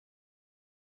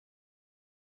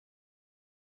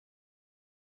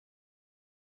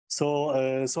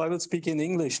So I will speak in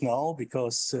English now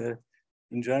because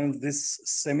in general this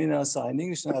seminar is in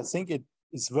English, and I think it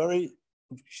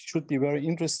should be very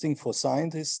interesting for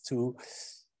scientists to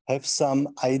have some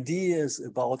ideas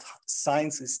about how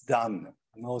science is done.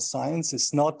 You know, science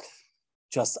is not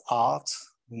just art,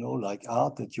 you know, like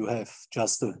art that you have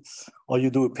just or you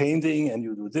do a painting and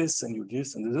you do this and you do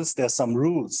this and do this. There's some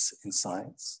rules in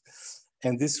science,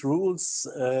 and these rules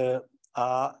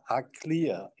are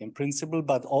clear in principle,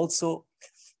 but also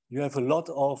you have a lot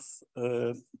of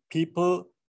people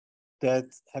that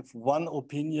have one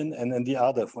opinion and then the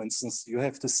other. For instance, you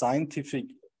have the scientific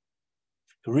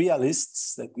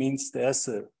realists. That means there's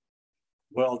a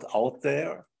world out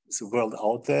there. There's a world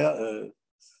out there.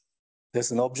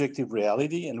 There's an objective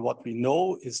reality, and what we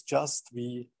know is just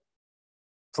we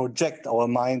project our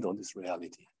mind on this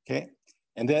reality. Okay.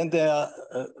 And then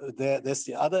there's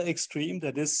the other extreme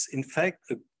that is, in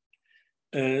fact,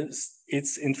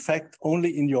 it's in fact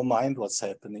only in your mind what's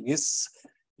happening.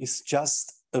 It's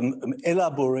just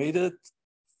elaborated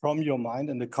from your mind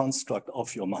and the construct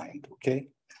of your mind, okay?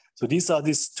 So these are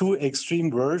these two extreme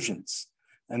versions.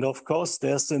 And of course,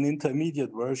 there's an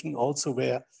intermediate version also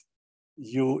where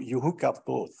you hook up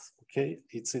both, okay?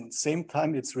 It's in the same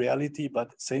time, it's reality, but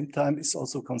at the same time, it's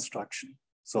also construction.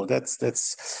 So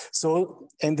so,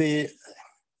 and the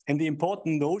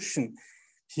important notion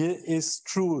here is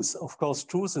truth. Of course,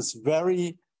 truth has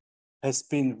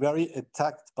been very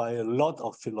attacked by a lot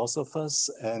of philosophers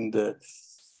and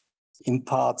in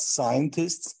part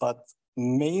scientists, but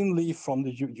mainly from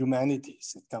the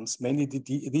humanities. It comes mainly,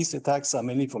 these attacks are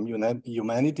mainly from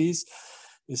humanities,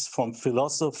 is from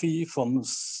philosophy, from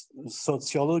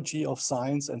sociology of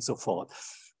science and so forth.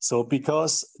 So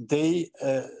because they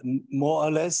more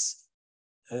or less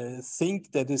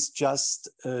think that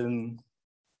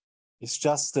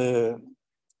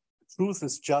truth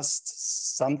is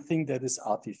just something that is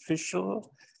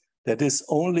artificial, that is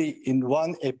only in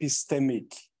one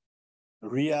epistemic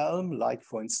realm, like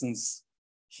for instance,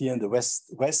 here in the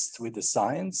West with the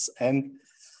science, and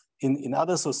in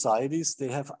other societies, they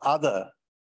have other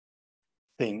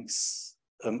things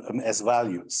as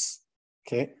values,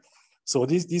 okay? So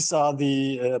these are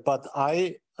the, but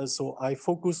I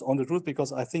focus on the truth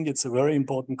because I think it's a very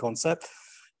important concept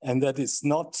and that is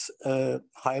not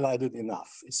highlighted enough,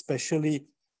 especially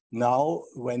now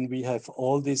when we have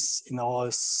all this in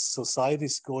our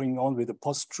societies going on with the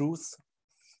post-truth,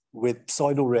 with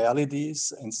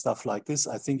pseudo-realities and stuff like this.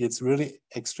 I think it's really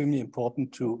extremely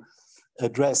important to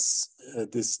address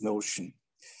this notion.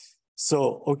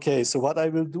 So, okay, so what I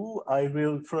will do, I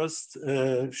will first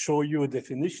show you a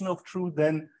definition of truth,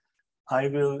 then I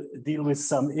will deal with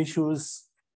some issues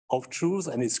of truth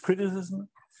and its criticism,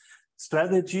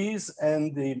 strategies,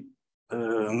 and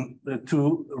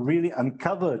to really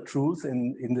uncover truth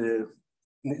in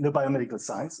the biomedical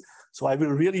science. So I will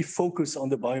really focus on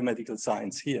the biomedical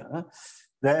science here.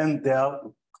 Then there are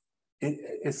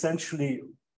essentially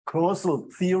causal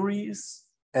theories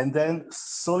and then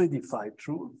solidified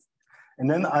truth. And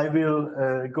then I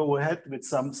will go ahead with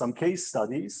some case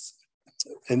studies.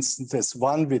 And there's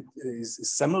one with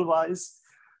Semmelweis,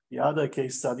 the other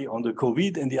case study on the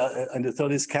COVID, and the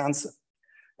third is cancer.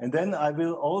 And then I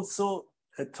will also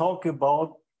talk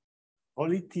about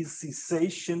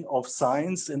politicization of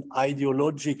science and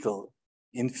ideological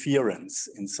inference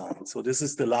in science. So this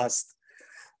is the last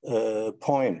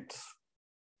point.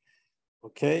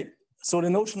 Okay, so the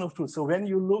notion of truth. So when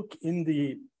you look in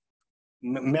the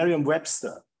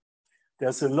Merriam-Webster,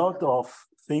 there's a lot of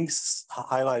things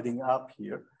highlighting up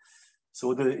here.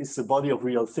 So it's the body of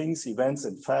real things, events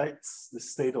and facts, the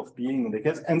state of being in the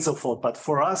case, and so forth. But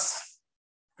for us,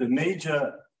 the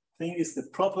major thing is the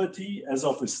property as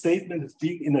of a statement as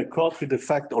being in accord with the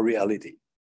fact or reality.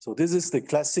 So this is the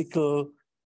classical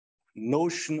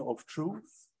notion of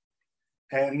truth.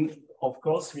 And of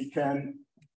course, we can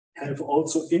have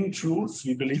also in truth,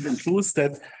 we believe in truth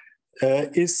that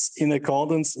is in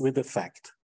accordance with the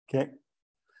fact, okay?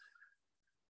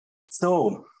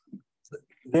 So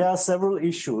there are several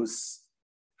issues,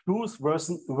 truth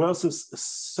versus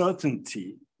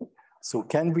certainty. So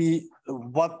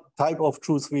what type of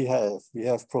truth we have? We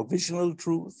have provisional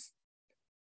truth.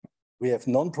 We have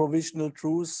non-provisional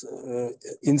truth.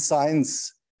 In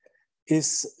science,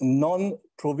 is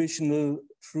non-provisional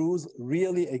truth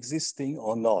really existing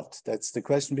or not? That's the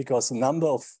question, because a number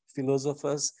of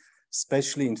philosophers,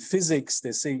 especially in physics,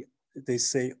 they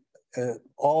say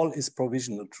all is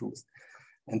provisional truth.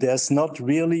 And there's not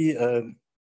really,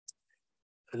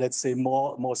 let's say,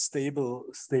 more stable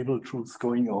truths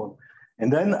going on.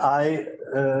 And then I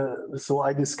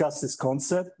discussed this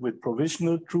concept with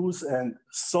provisional truth and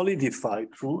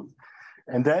solidified truth.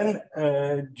 And then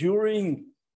during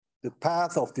the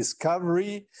path of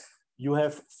discovery, you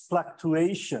have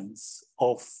fluctuations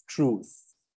of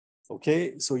truth.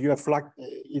 Okay, so you have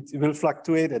it will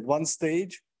fluctuate at one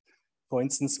stage. For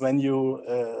instance, when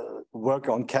you work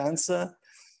on cancer,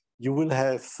 you will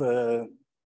have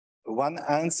one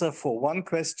answer for one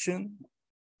question,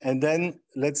 and then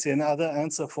let's say another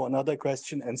answer for another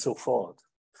question, and so forth.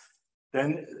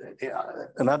 Then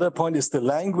another point is the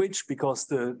language, because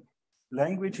the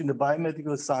language in the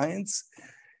biomedical science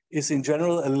is in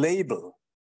general a label.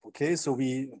 Okay, so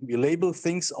we label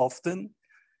things often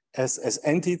as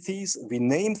entities. We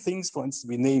name things, for instance,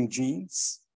 we name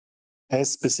genes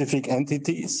as specific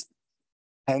entities.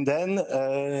 And then,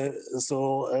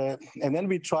 and then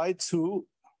we try to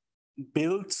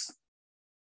build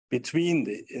between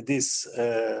these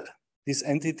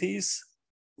entities,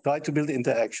 try to build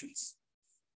interactions.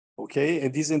 Okay,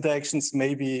 and these interactions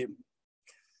may be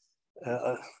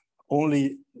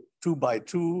only 2 by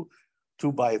 2,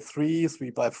 2 by 3, 3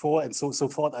 by 4, and so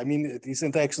forth. I mean, these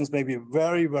interactions may be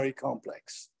very, very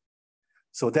complex.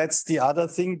 So that's the other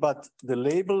thing, but the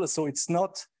label, so it's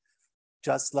not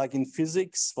just like in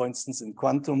physics, for instance, in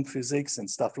quantum physics and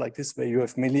stuff like this, where you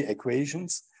have many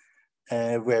equations,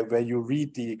 where you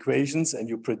read the equations and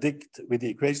you predict with the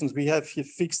equations. We have here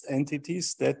fixed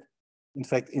entities that, in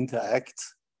fact, interact.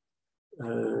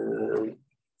 And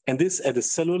this at a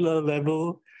cellular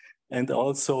level, and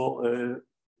also,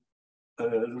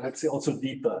 let's say, also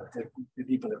deeper.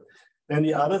 And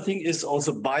the other thing is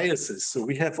also biases. So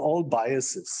we have all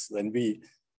biases when we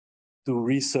do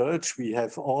research. We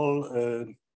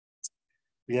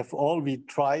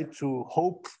try to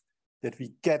hope that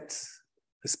we get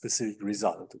a specific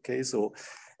result. Okay, so,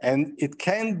 and it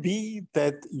can be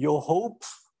that your hope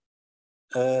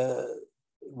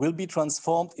will be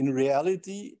transformed in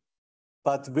reality,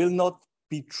 but will not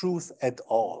be truth at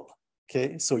all.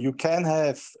 Okay, so you can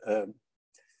have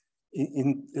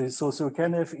so you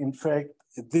can have, in fact,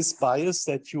 this bias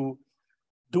that you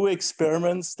do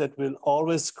experiments that will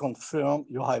always confirm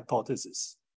your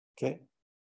hypothesis. Okay,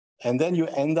 and then you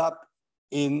end up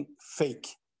in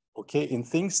fake. Okay, in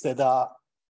things that are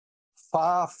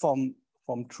far from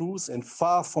truth and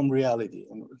far from reality.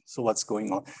 And so what's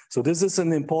going on? So this is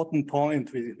an important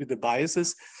point with the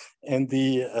biases, and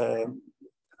the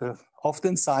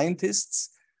often scientists,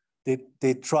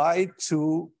 they try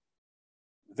to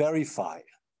verify.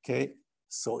 Okay,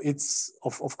 so it's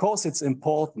of course it's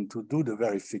important to do the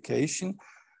verification,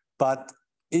 but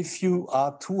if you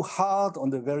are too hard on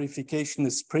the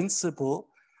verificationist principle,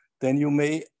 then you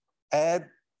may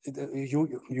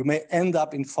you may end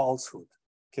up in falsehood.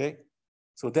 Okay,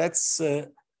 so that's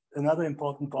another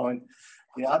important point.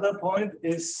 The other point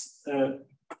is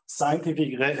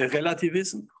scientific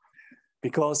relativism,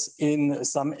 because in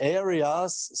some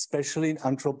areas, especially in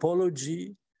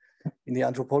anthropology, in the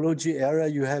anthropology area,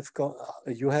 you have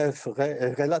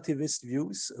relativist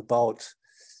views about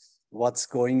what's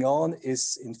going on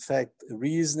is in fact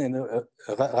reason and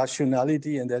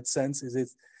rationality. In that sense,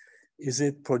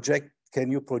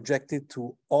 can you project it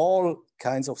to all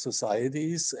kinds of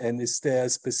societies, and is there a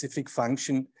specific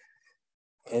function,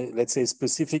 let's say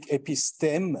specific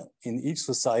episteme in each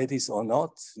societies or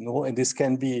not? No, and this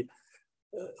can be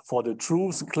for the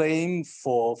truth claim,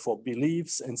 for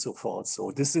beliefs and so forth.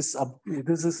 So this is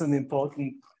an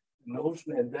important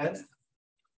notion. And then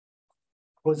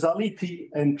causality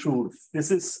and truth.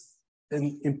 This is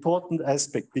an important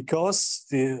aspect because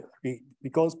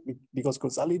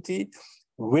causality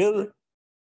will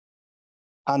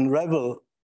unravel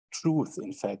truth,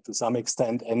 in fact, to some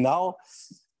extent. And now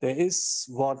there is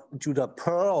what Judah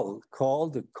Pearl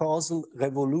called the causal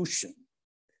revolution.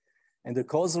 And the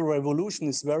causal revolution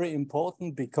is very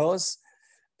important because,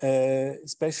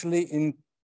 especially in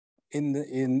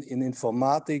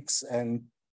informatics and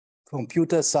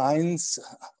computer science,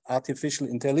 artificial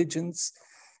intelligence,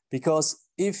 because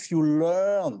if you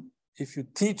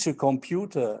teach a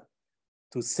computer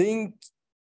to think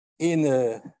in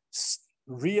a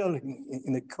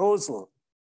causal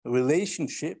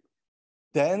relationship,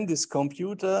 then this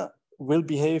computer will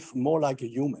behave more like a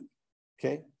human.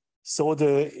 Okay. So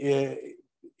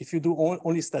if you do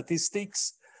only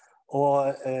statistics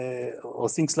or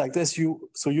things like this, you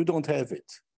don't have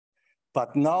it.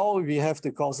 But now we have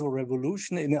the causal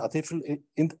revolution in artificial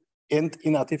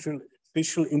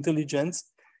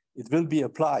intelligence. It will be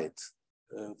applied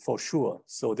for sure.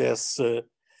 So there's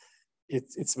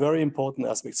it's very important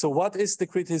aspect. So what is the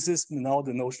criticism now?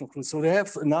 The notion of truth. So they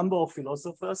have a number of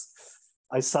philosophers.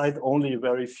 I cite only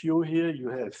very few here. You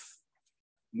have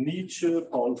Nietzsche,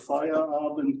 Paul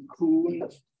Feyerabend, Kuhn,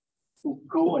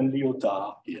 Foucault, and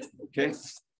Lyotard here, okay?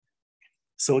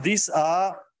 So these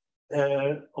are,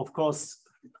 of course,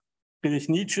 Friedrich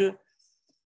Nietzsche,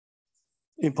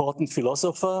 important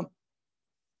philosopher,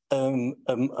 who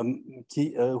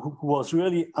was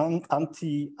really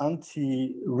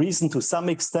anti-reason to some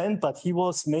extent, but he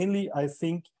was mainly, I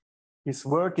think, his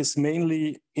work is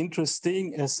mainly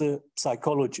interesting as a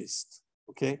psychologist.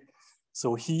 Okay,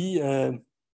 so he as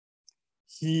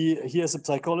a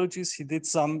psychologist, he did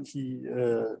some, he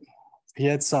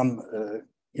had some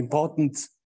important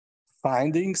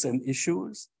findings and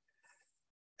issues,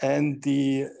 and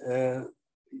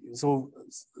so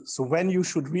when you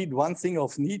should read one thing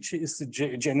of Nietzsche is the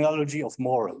genealogy of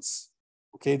morals.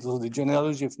 Okay, so the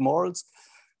genealogy of morals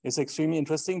is extremely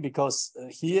interesting because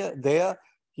there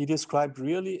he described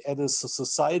really at a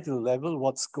societal level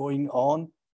what's going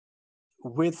on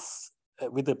with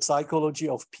the psychology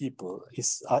of people.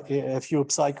 Have you a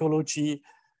psychology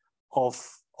of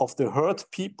the herd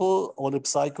people or the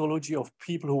psychology of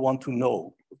people who want to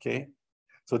know? Okay,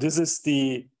 so this is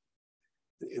the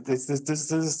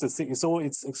thing. So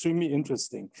it's extremely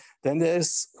interesting. Then there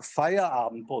is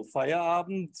Feyerabend, Paul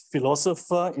Feyerabend,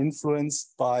 philosopher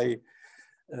influenced by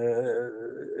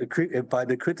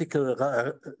the critical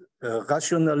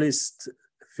rationalist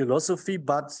philosophy,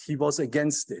 but he was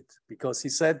against it because he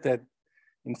said that,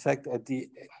 in fact, at the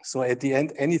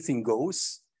end, anything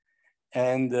goes.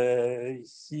 And I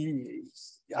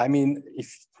mean,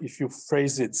 if you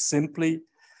phrase it simply,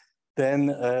 then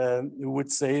you would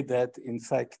say that, in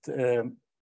fact,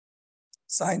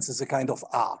 science is a kind of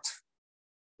art.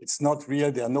 It's not real,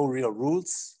 there are no real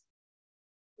rules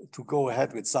to go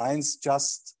ahead with science,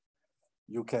 just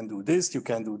you can do this,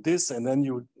 and then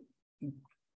you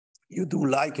do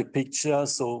like a picture,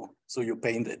 so you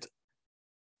paint it.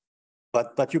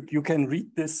 But you can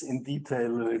read this in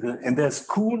detail. And there's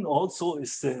Kuhn also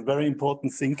is a very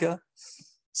important thinker.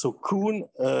 So Kuhn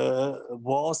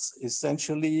was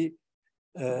essentially,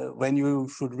 when you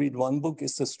should read one book,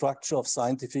 is the structure of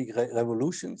scientific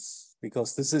revolutions,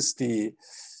 because this is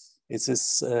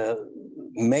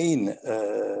main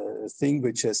thing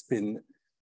which has been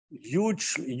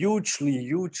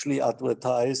hugely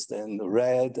advertised and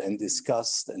read and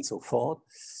discussed and so forth.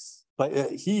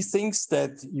 But he thinks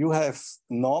that you have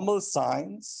normal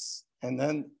science, and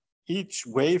then each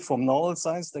way from normal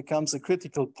science, there comes a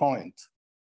critical point.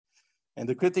 And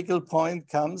the critical point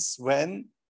comes when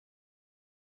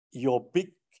your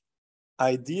big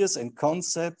ideas and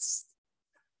concepts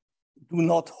do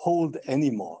not hold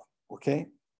anymore, okay?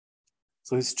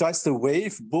 So it's just a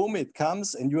wave, boom, it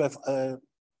comes, and you have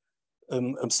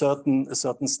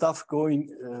certain stuff going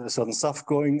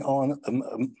on,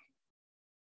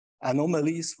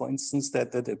 anomalies, for instance,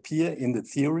 that appear in the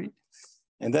theory,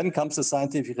 and then comes the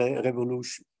scientific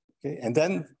revolution. Okay, and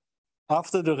then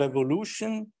after the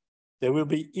revolution, there will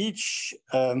be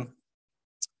a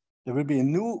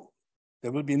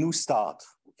new start.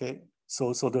 Okay,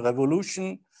 so the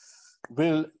revolution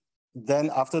will then,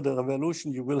 after the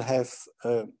revolution, you will have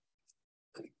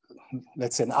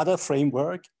let's say another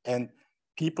framework, and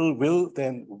people will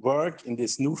then work in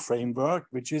this new framework,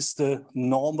 which is the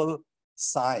normal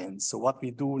science. So what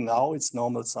we do now, it's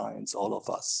normal science, all of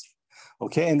us.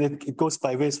 Okay, and it goes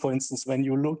by ways. For instance, when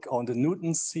you look on the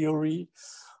Newton's theory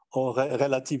or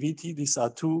relativity, these are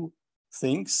two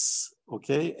things,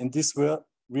 okay? And these were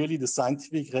really the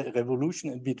scientific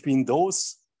revolution, and between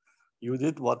those, you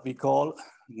did what we call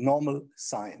normal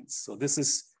science. So this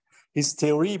is his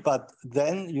theory, but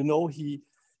then, you know,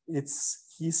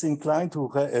 he's inclined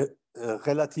to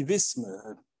relativism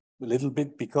a little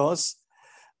bit, because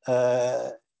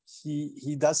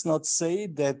he does not say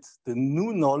that the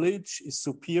new knowledge is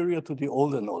superior to the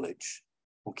older knowledge,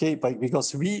 okay? But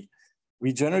because we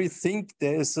generally think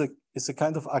there is a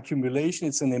kind of accumulation,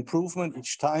 it's an improvement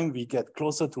each time we get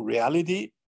closer to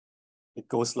reality. It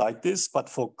goes like this, but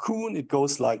for Kuhn, it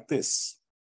goes like this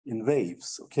in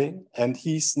waves, okay? And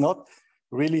he's not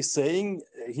really saying,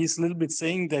 he's a little bit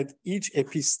saying that each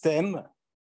episteme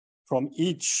from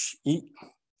each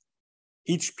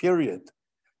period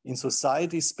in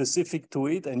society is specific to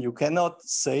it, and you cannot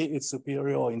say it's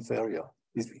superior or inferior.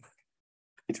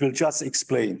 It will just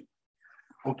explain.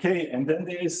 Okay, and then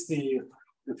there is the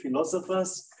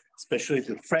philosophers, especially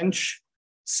the French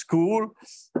school,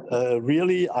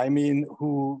 really, I mean,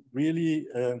 who really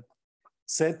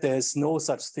said there's no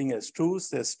such thing as truth,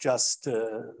 there's just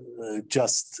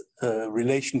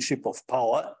relationship of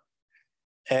power,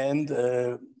 and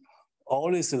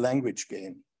all is a language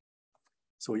game.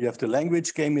 So you have the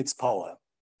language game, it's power.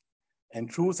 And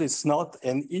truth is not,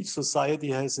 and each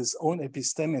society has its own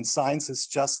episteme, and science is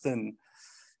just an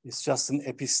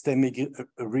epistemic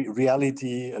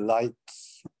reality like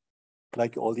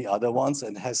all the other ones,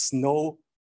 and has no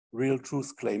real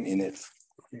truth claim in it.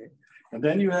 Okay. And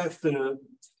then you have the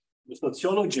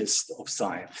sociologists of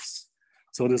science.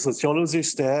 So the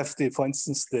sociologists, they have, for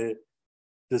instance, the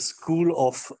school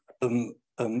of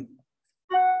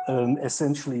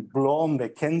essentially Blom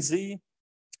Mackenzie,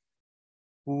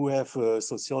 who have a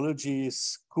sociology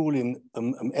school in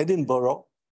Edinburgh.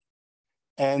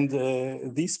 And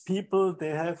these people,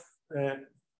 they are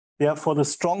for the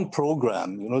strong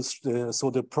program, you know. So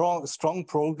the strong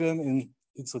program in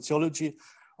sociology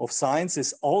of science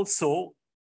is also,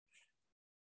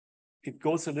 it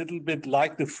goes a little bit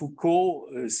like the Foucault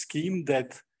scheme,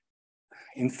 that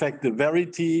in fact the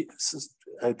verity,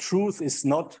 truth is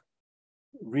not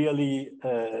really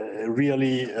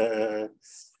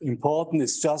important.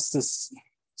 It's just the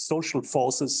social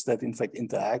forces that in fact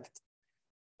interact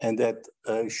and that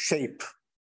shape,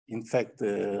 in fact,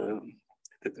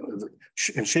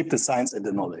 shape the science and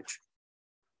the knowledge.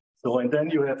 So, and then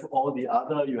you have all the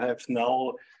other, you have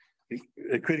now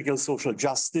critical social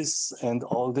justice and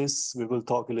all this. We will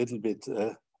talk a little bit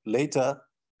later,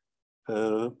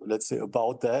 let's say,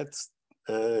 about that,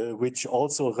 which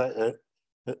also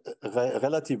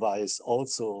relativize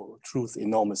also truth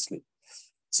enormously.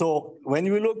 So when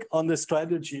you look on the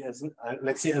strategy as,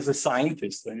 let's say, as a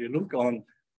scientist, when you look on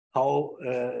how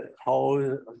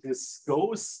this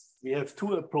goes, we have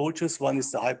two approaches. One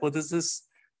is the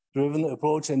hypothesis-driven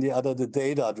approach, and the other the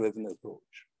data-driven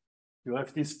approach. You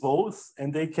have these both,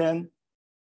 and they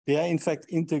are in fact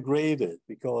integrated,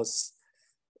 because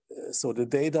so the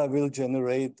data will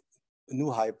generate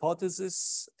new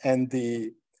hypotheses, and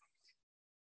the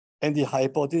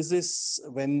hypothesis,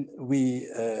 when we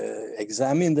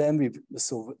examine them,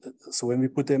 so when we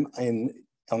put them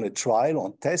on a trial,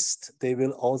 on test, they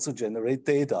will also generate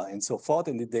data and so forth,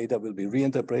 and the data will be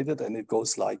reinterpreted, and it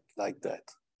goes like that.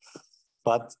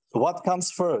 But what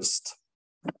comes first?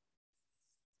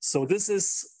 So this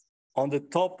is on the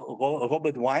top,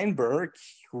 Robert Weinberg,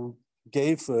 who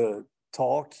gave a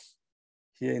talk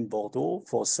here in Bordeaux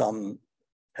for some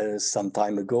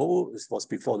time ago. This was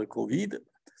before the COVID.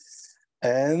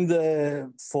 And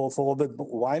for Robert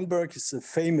Weinberg, he's a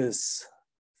famous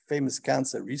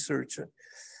cancer researcher.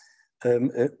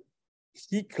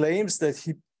 He claims that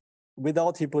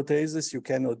without hypothesis, you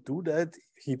cannot do that.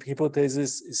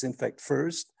 Hypothesis is in fact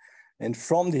first. And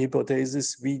from the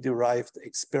hypothesis, we derived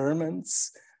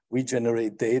experiments, we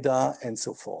generate data, and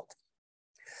so forth.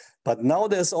 But now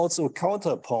there's also a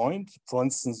counterpoint. For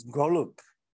instance, Golub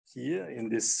here in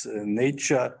this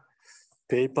Nature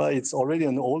paper. It's already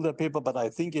an older paper, but I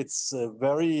think it's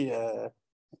very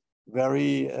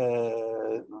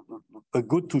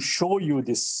good to show you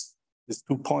this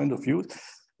two point of view,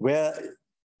 where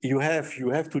you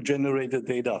have to generate the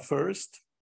data first,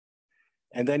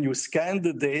 and then you scan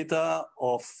the data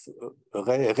of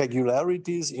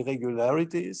regularities,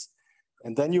 irregularities,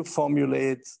 and then you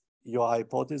formulate your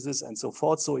hypothesis and so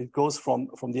forth. So it goes from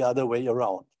the other way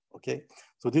around. Okay,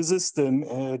 so this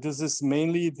is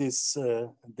mainly this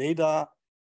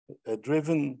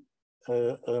data-driven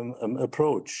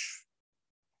approach.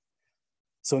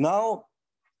 So now,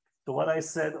 to what I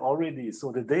said already,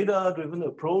 so the data-driven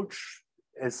approach,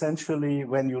 essentially,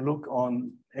 when you look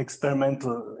on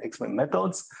experimental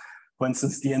methods, for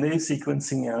instance, DNA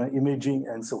sequencing, imaging,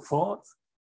 and so forth,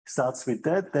 starts with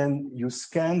that. Then you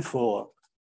scan for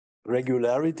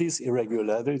regularities,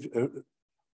 irregularities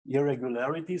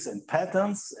and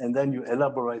patterns, and then you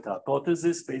elaborate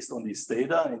hypotheses based on this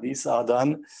data, and these are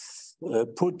then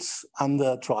put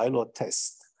under trial or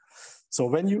test. So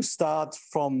when you start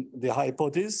from the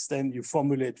hypothesis, then you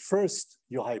formulate first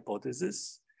your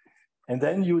hypothesis, and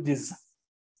then you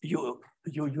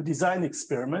design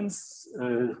experiments,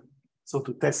 so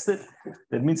to test it.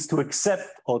 That means to accept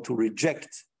or to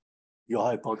reject your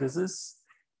hypothesis.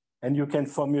 And you can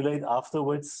formulate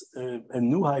afterwards a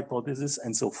new hypothesis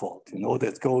and so forth. You know,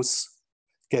 that goes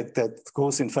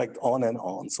in fact on and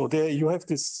on. So there you have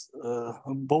this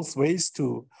both ways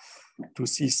to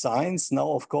see science.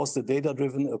 Now, of course, the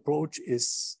data-driven approach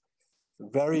is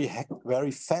very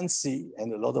fancy,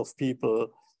 and a lot of people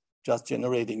just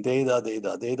generating data,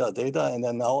 and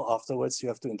then now afterwards you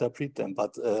have to interpret them.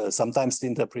 But sometimes the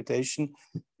interpretation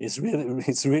is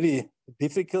really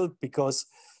difficult, because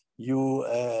you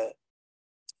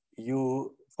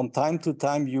from time to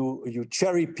time you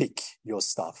cherry pick your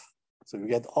stuff. So you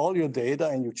get all your data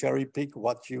and you cherry pick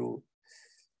what you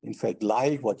in fact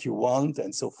like, what you want,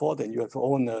 and so forth, and you have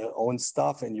your own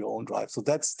stuff and your own drive. So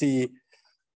that's the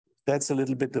that's a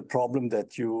little bit the problem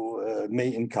that you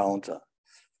may encounter.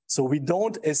 So we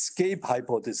don't escape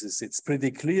hypothesis. It's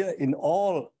pretty clear in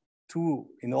all two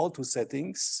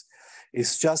settings.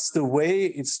 It's just the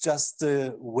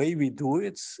way we do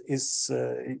it is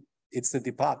it's a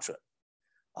departure,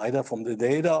 either from the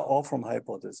data or from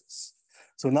hypothesis.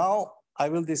 So now I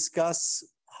will discuss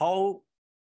how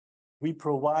we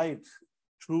provide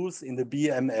truth in the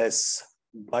BMS,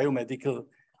 biomedical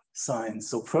science.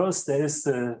 So first there's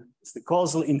the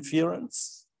causal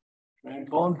inference.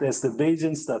 There's the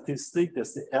Bayesian statistic,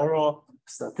 there's the error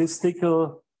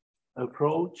statistical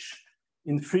approach,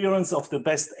 inference of the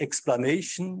best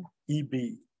explanation,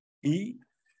 EBE,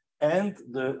 and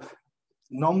the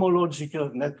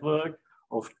nomological network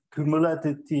of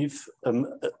cumulative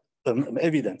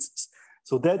evidences.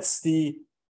 So that's the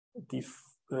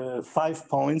 5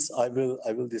 points I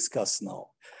will discuss now.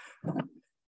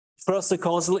 First, the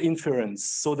causal inference.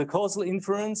 So the causal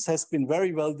inference has been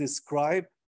very well described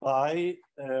by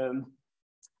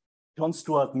John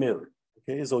Stuart Mill.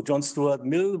 Okay, so John Stuart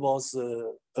Mill was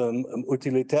an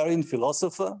utilitarian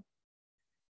philosopher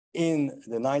in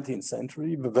the 19th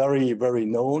century, a very, very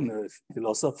known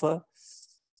philosopher,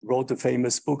 wrote a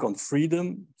famous book on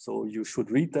freedom. So you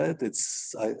should read that.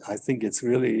 I think it's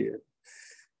really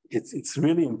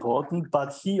important.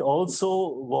 But he also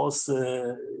was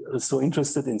so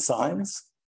interested in science,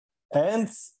 and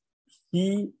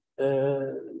he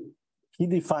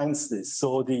defines this.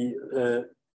 So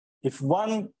if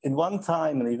in one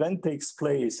time an event takes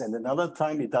place and another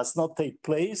time it does not take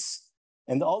place,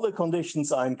 and all the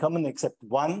conditions are in common except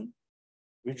one,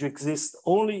 which exists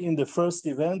only in the first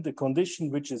event, the condition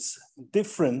which is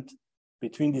different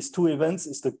between these two events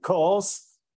is the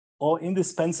cause or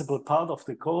indispensable part of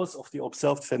the cause of the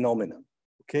observed phenomenon.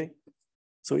 Okay,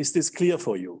 so is this clear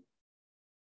for you?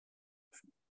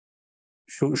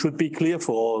 Should be clear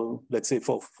for, let's say,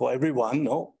 for everyone,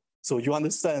 no? So you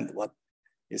understand what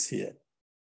is here.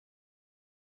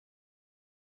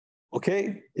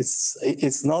 Okay,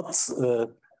 it's not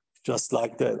just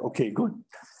like that. Okay, good.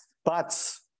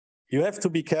 But you have to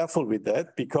be careful with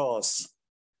that, because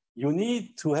you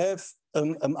need to have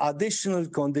additional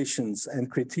conditions and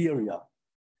criteria.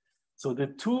 So the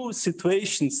two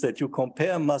situations that you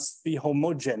compare must be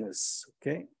homogeneous,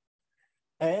 okay?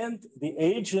 And the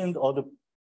agent or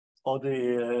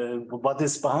what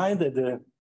is behind the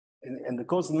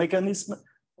causal mechanism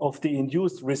of the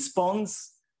induced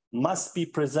response must be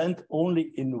present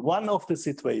only in one of the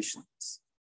situations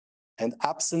and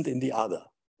absent in the other,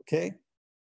 okay?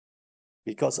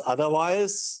 Because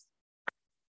otherwise,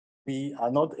 we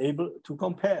are not able to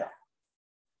compare.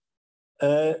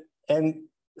 And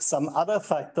some other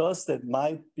factors that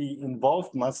might be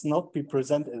involved must not be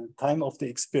present at the time of the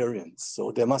experience.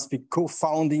 So there must be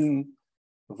confounding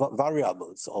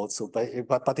variables also.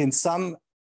 But in some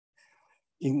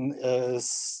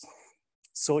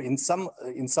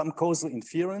causal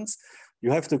inference,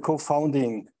 you have the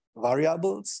confounding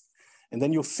variables, and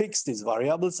then you fix these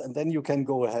variables, and then you can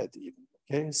go ahead even.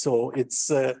 Okay, so it's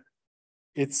the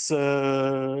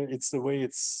way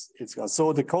it's gone.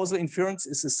 So the causal inference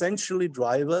is essentially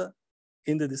driver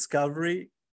in the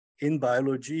discovery in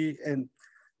biology and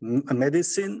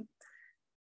medicine.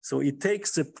 So it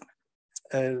takes a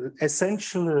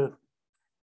essential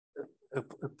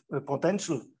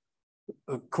potential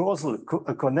causal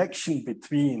connection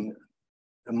between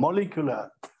the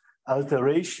molecular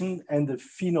alteration and the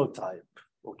phenotype.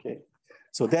 Okay,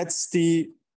 so that's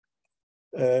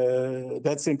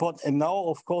important. And now,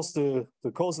 of course, the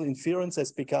causal inference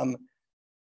has become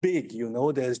big. You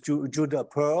know, there's Judah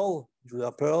Pearl.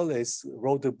 Judah Pearl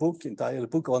wrote a book, entire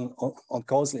book on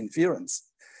causal inference,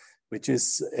 which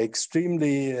is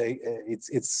extremely,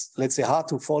 it's let's say hard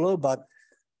to follow, but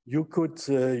you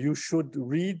should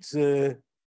read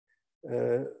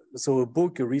so a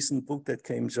recent book that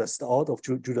came just out of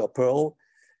Judah Pearl,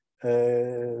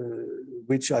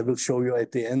 which I will show you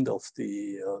at the end of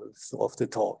the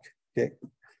talk. Okay,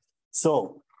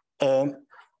 so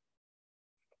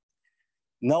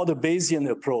now the Bayesian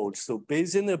approach. So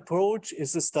Bayesian approach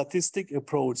is a statistic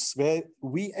approach where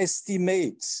we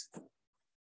estimate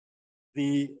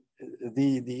the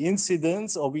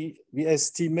incidence, or we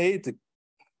estimate,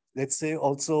 let's say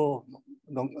also,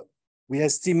 we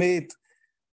estimate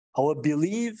our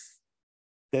belief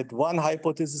that one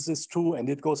hypothesis is true, and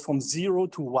it goes from 0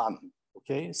 to 1,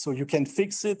 okay? So you can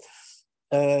fix it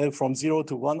from 0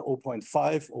 to 1,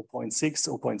 0.5, 0.6,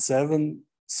 0.7.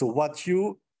 So what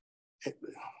you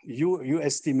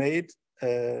estimate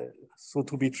so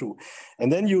to be true.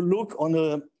 And then you look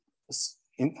on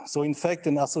so in fact,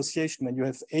 an association, when you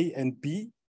have A and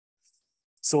B,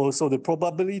 So the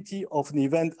probability of an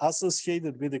event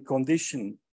associated with a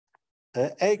condition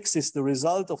X is the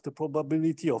result of the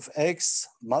probability of X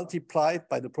multiplied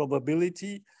by the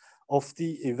probability of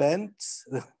the event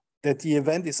that the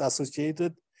event is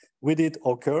associated with it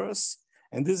occurs.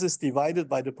 And this is divided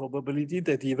by the probability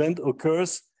that the event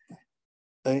occurs,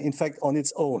 in fact, on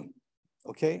its own.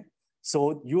 Okay?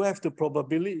 So you have the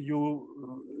probability, you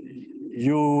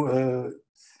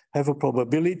have a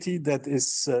probability that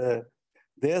is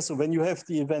there. So when you have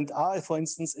the event R, for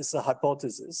instance, is a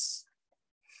hypothesis.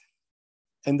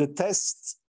 And the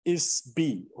test is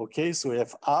B, okay? So we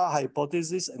have R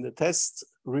hypothesis and the test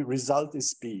result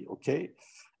is B, okay?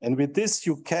 And with this,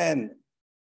 you can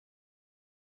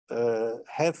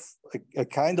have a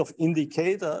kind of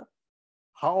indicator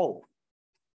how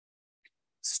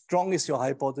strong is your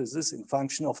hypothesis in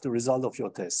function of the result of your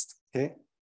test, okay?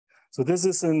 So this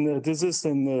is an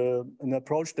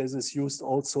approach that is used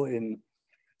also in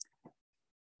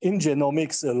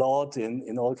genomics a lot,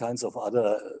 in all kinds of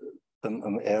other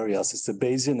areas. It's the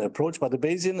Bayesian approach, but the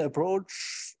Bayesian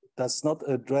approach does not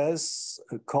address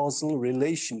a causal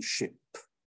relationship.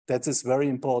 That is very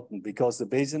important because the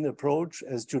Bayesian approach,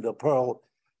 as Judah Pearl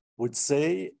would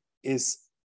say, is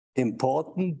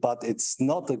important, but it's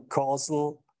not a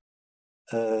causal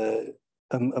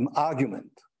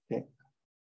argument. Okay.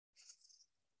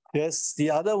 Yes,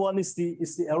 the other one is the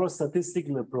error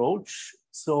statistical approach.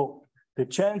 So the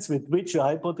chance with which a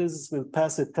hypothesis will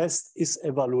pass a test is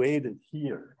evaluated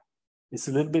here. It's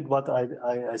a little bit what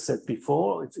I said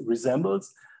before, it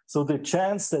resembles. So the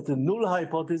chance that the null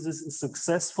hypothesis is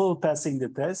successful passing the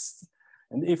test,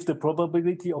 and if the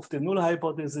probability of the null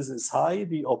hypothesis is high,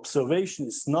 the observation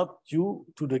is not due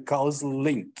to the causal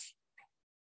link.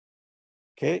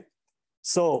 Okay,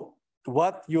 so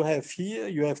what you have here,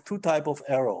 you have two types of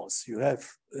errors. You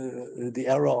have the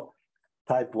error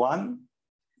type 1.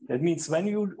 That means when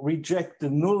you reject the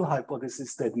null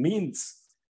hypothesis, that means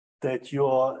that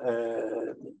your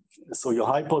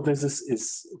hypothesis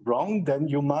is wrong, then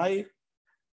you might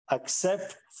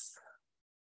accept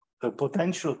a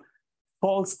potential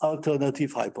false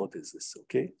alternative hypothesis,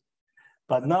 okay?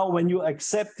 But now when you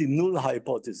accept the null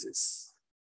hypothesis,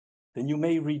 then you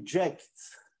may reject,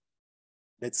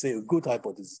 let's say, a good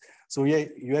hypothesis. So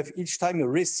you have each time a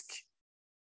risk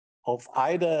of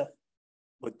either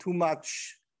too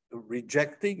much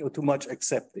rejecting or too much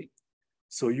accepting.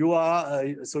 So you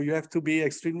have to be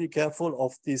extremely careful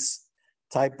of this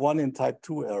type 1 and type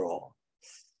 2 error.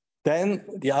 Then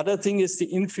the other thing is the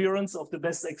inference of the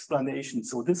best explanation.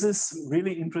 So this is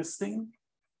really interesting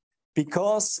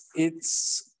because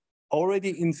it's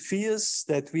already infers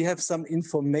that we have some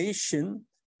information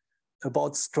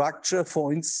about structure,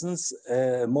 for instance,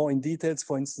 more in details.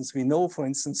 For instance, we know, for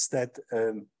instance, that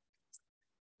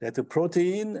a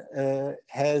protein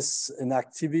has an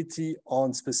activity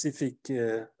on specific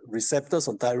receptors,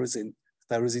 on tyrosine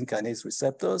kinase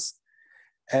receptors,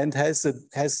 and has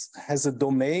a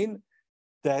domain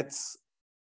that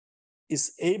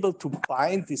is able to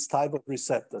bind this type of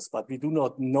receptors, but we do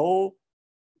not know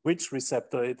which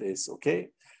receptor it is, okay?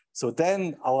 So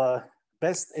then our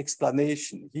best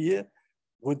explanation here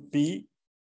would be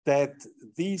that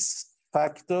this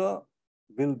factor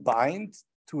will bind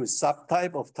to a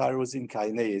subtype of tyrosine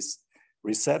kinase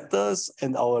receptors,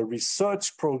 and our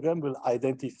research program will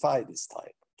identify this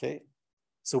type, okay?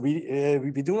 So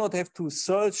we do not have to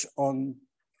search on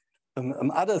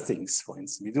other things, for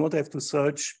instance. We do not have to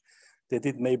search that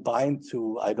it may bind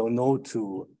to, I don't know,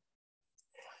 to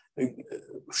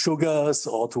sugars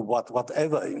or to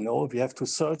whatever, you know. We have to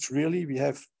search really, we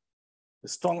have a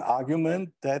strong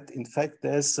argument that in fact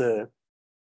there's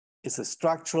it's a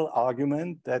structural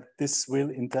argument that this will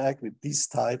interact with this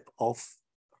type of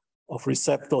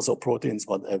receptors or proteins,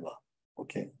 whatever,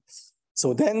 okay?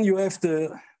 So then you have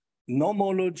the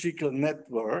nomological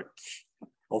network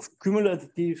of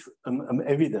cumulative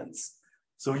evidence.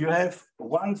 So you have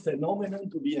one phenomenon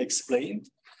to be explained,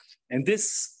 and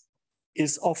this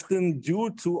is often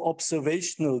due to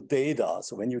observational data.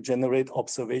 So when you generate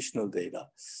observational data,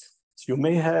 so you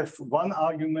may have one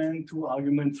argument, two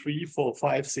argument, 3, 4,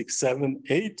 5, 6, 7,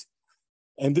 8,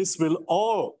 and this will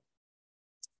all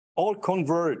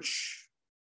converge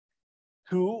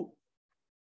to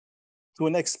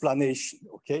an explanation,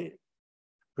 okay?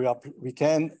 We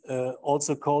can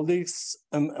also call this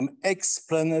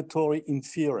explanatory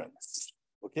inference,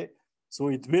 okay? So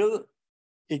it will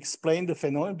explain the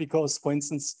phenomenon because, for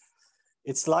instance,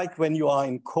 it's like when you are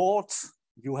in court,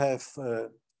 you have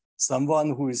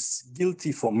someone who is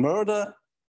guilty for murder,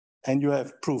 and you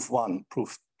have proof 1,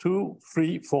 proof 2,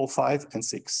 3, 4, 5, and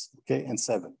 6, okay, and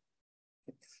 7.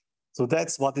 So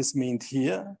that's what is meant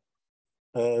here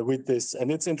with this.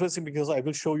 And it's interesting because I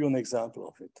will show you an example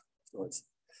of it.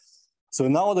 So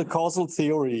now the causal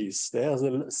theories, there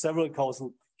are several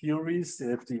causal theories. They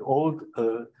have the old,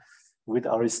 with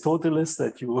Aristoteles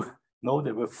that you know,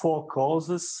 there were 4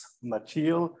 causes: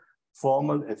 material,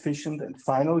 formal, efficient, and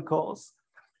final cause.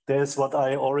 There's what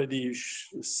I already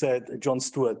said, John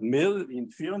Stuart Mill,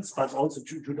 inference, but also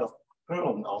Judah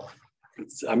Pearl now.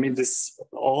 I mean,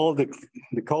 all the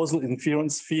causal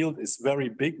inference field is very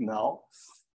big now,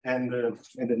 and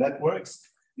the networks.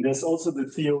 There's also the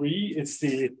theory, it's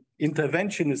the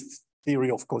interventionist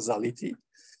theory of causality.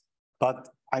 But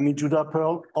I mean, Judah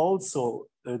Pearl also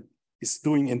is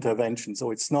doing intervention.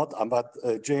 So it's not, but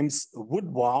James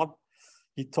Woodward,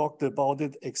 he talked about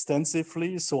it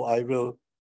extensively. So I will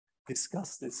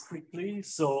discuss this quickly.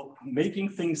 So making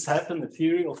things happen, a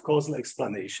theory of causal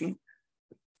explanation,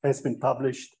 has been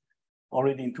published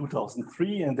already in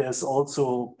 2003. And there's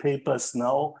also papers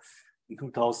now in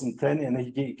 2010. And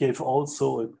he gave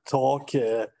also a talk,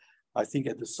 I think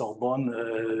at the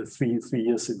Sorbonne 3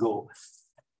 years ago.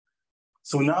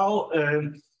 So now,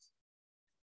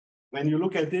 when you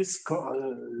look at this,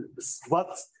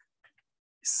 what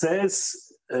says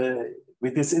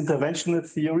with this interventional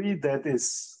theory, that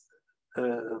is,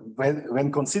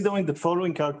 when considering the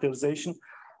following characterization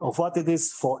of what it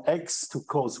is for X to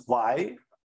cause Y,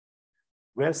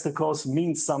 whereas the cause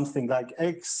means something like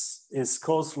X is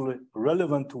causally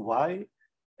relevant to Y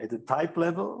at the type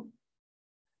level,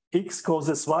 X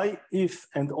causes Y if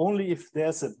and only if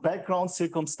there's a background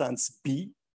circumstance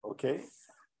B, okay,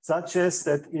 such as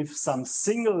that if some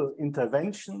single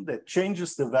intervention that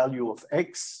changes the value of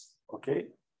X, okay,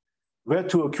 were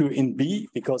to occur in B,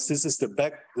 because this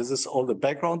is all the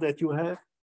background that you have,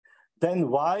 then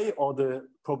Y, or the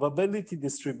probability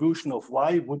distribution of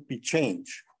Y, would be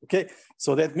changed. Okay,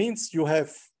 so that means you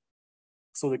have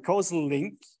the causal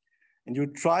link, and you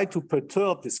try to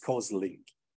perturb this causal link.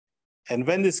 And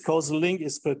when this causal link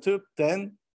is perturbed,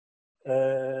 then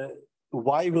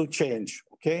Y will change.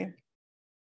 Okay,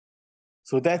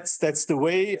 so that's the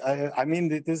way. I mean,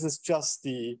 this is just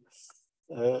a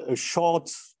short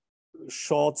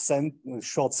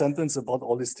sentence about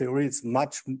all this theory. It's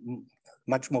much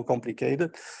more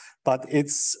complicated, but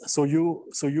it's so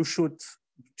you should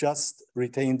just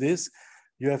retain this.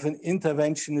 You have an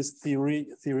interventionist theory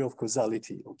of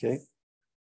causality. Okay.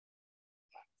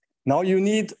 Now you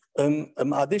need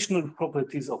additional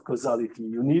properties of causality.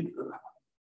 You need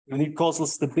causal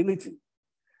stability.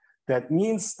 That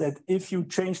means that if you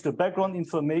change the background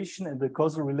information and the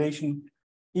causal relation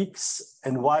X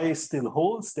and Y still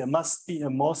holds, there must be a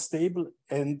more stable,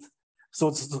 and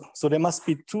so there must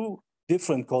be 2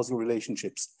 different causal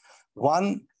relationships.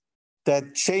 One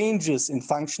that changes in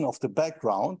function of the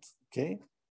background, okay?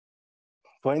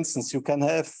 For instance, you can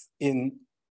have 2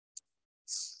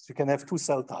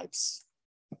 cell types,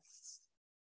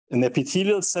 an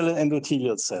epithelial cell and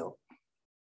endothelial cell.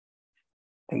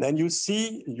 And then you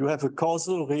have a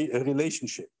causal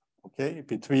relationship, okay,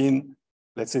 between,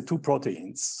 let's say, 2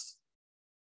 proteins.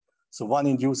 So one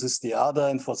induces the other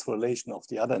and phosphorylation of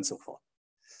the other and so forth.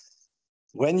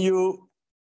 When you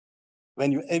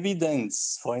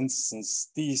evidence, for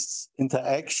instance, these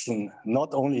interaction,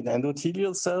 not only in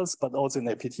endothelial cells, but also in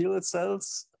epithelial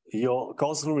cells, your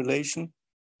causal relation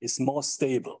is more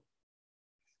stable.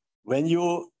 When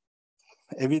you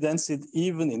evidence it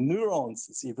even in neurons,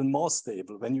 it's even more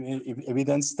stable. When you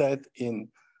evidence that in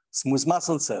smooth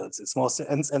muscle cells, it's more,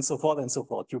 and so forth and so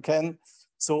forth. You can,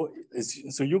 so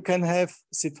you can have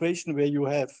a situation where you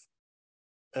have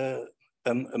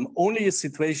only a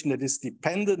situation that is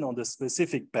dependent on the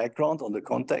specific background, on the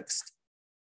context,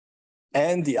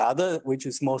 and the other, which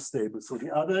is more stable. So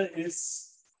the other is,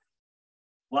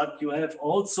 what you have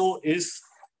also is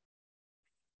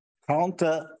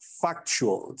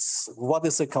counterfactuals. What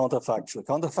is a counterfactual?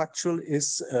 Counterfactual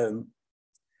is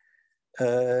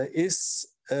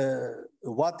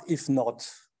what if not?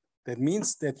 That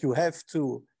means that you have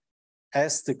to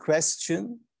ask the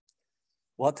question,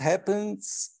 what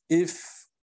happens if,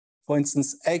 for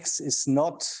instance, X is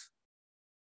not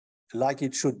like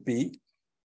it should be?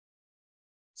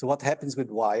 So what happens with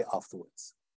Y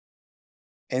afterwards?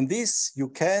 And this you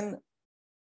can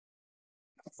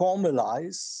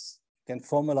formalize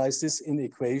this in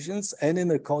equations and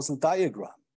in a causal diagram,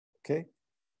 okay?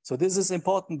 So this is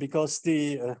important because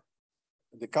the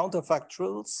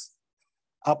counterfactuals,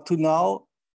 up to now,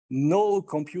 no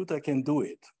computer can do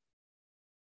it.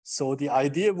 So the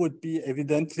idea would be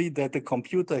evidently that the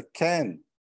computer can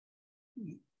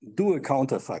do a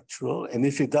counterfactual, and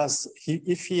if it does,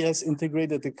 if he has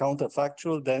integrated the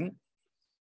counterfactual, then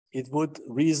it would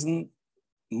reason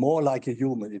more like a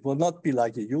human. It will not be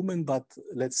like a human, but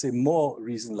let's say more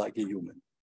reason like a human.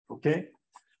 Okay,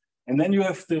 and then you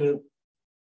have the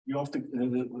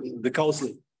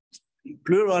causal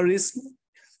pluralism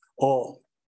or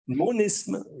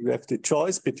monism. You have the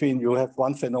choice between you have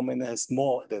one phenomenon has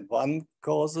more than one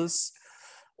causes,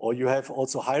 or you have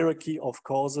also hierarchy of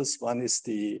causes. One is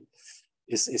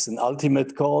an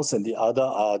ultimate cause, and the other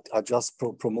are just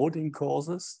promoting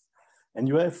causes. And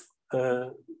you have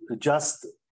just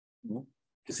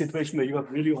a situation where you have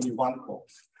really only one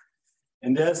cause.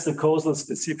 And there's the causal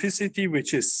specificity,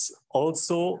 which is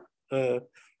also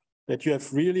that you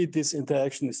have really this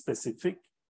interaction is specific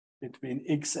between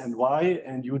X and Y,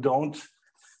 and you don't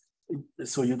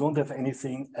have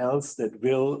anything else that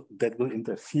will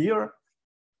interfere.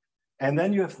 And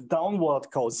then you have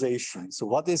downward causation. So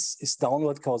what is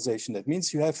downward causation? That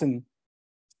means you have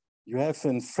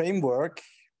a framework,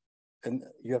 and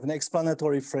you have an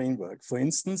explanatory framework. For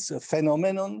instance, a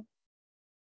phenomenon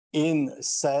in the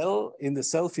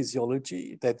cell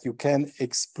physiology that you can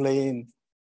explain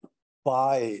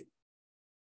by,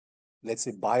 let's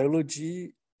say,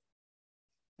 biology.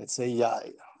 Let's say, yeah,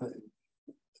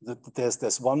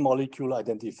 there's one molecule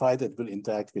identified that will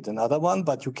interact with another one,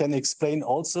 but you can explain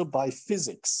also by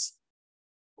physics.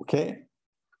 Okay,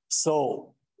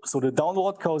 so the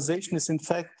downward causation is, in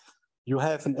fact, you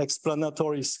have an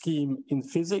explanatory scheme in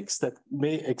physics that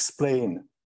may explain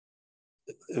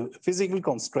a physical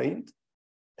constraint,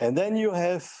 and then you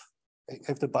have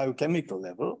the biochemical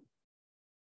level,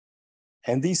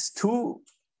 and these two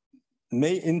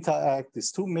may interact.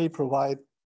 These two may provide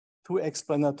two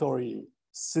explanatory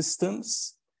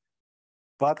systems,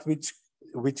 but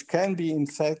which can be in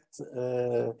fact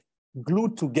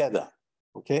glued together.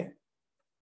 Okay.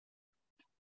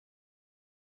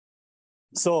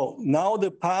 So now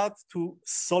the path to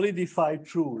solidify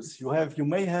truths. You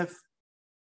may have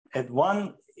at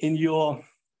one in your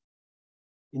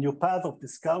path of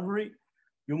discovery,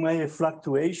 you may have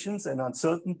fluctuations and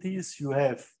uncertainties. You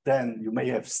may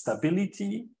have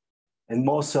stability and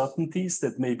more certainties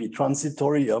that may be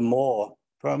transitory or more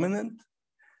permanent.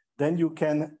 Then you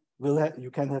can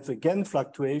have again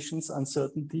fluctuations,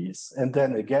 uncertainties, and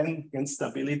then again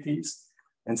instabilities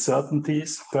and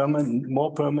certainties,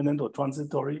 more permanent or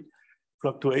transitory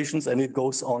fluctuations, and it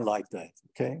goes on like that.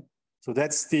 Okay, so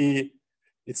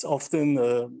it's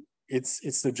often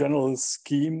it's the general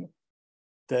scheme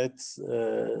that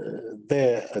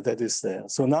is there.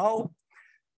 So now,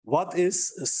 what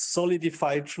is a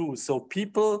solidified truth? So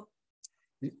people,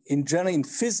 in general, in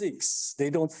physics,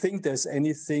 they don't think there's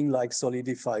anything like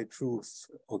solidified truth.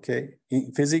 Okay,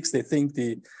 in physics, they think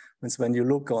when you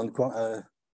look on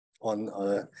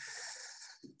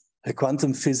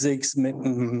quantum physics,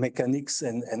 mechanics,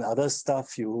 and other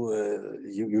stuff,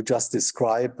 you just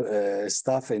describe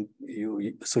stuff, and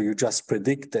you just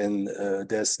predict, and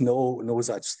there's no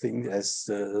such thing as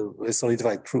a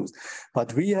solidified truth.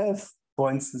 But we have, for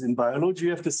instance, in biology,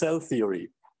 we have the cell theory.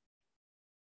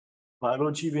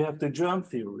 Biology, we have the germ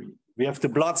theory. We have the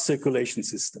blood circulation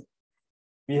system.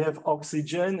 We have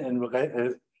oxygen and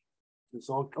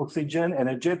oxygen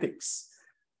energetics.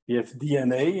 We have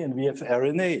DNA and we have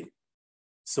RNA.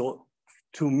 So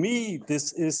to me,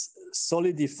 this is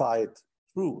solidified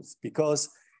truth because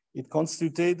it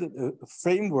constituted a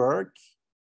framework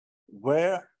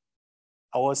where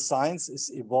our science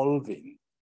is evolving.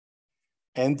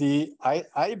 And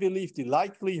I believe the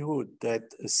likelihood that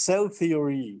a cell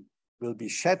theory will be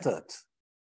shattered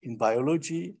in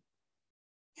biology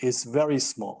is very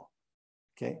small,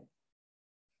 okay?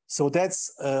 So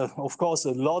that's, of course,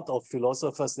 a lot of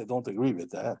philosophers that don't agree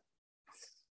with that.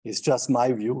 It's just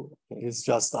my view. It's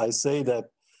just, I say that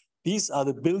these are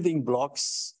the building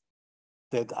blocks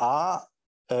that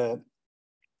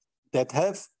that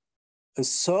have a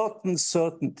certain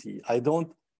certainty. I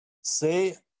don't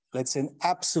say, let's say, an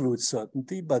absolute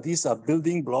certainty, but these are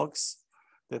building blocks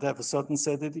that have a certain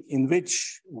certainty in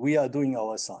which we are doing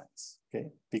our science, okay?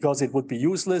 Because it would be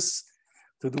useless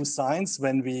to do science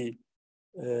when we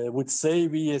would say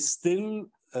we are still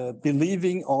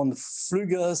believing on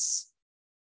Flügger's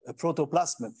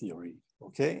protoplasm theory,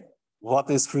 okay? What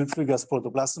is Flügger's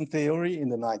protoplasm theory in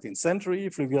the 19th century?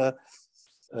 Flügger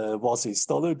was a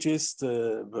histologist,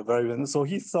 so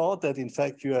he thought that in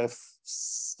fact you have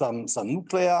some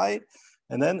nuclei,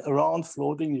 and then around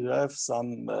floating you have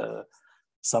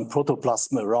some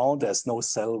protoplasm around. There's no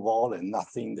cell wall and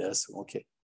nothing. Okay.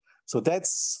 So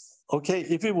that's okay.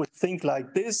 If we would think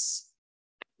like this,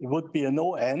 it would be a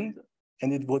no end,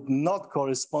 and it would not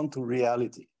correspond to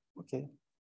reality. Okay.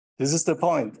 This is the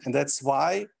point, and that's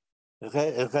why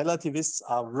relativists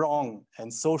are wrong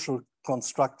and social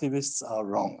constructivists are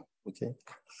wrong. Okay,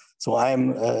 so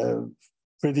I'm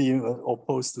pretty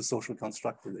opposed to social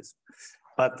constructivism,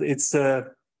 but it's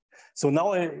so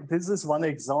now this is one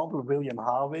example, William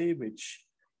Harvey, which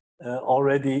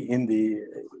already in the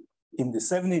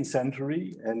 17th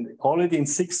century and already in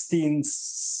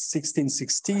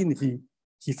 1616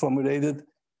 he formulated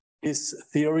his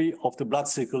theory of the blood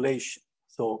circulation.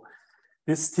 So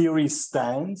this theory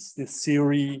stands. This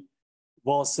theory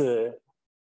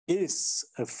is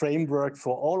a framework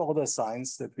for all other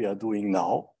science that we are doing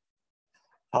now.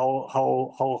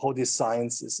 How this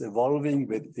science is evolving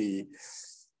with the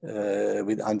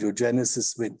with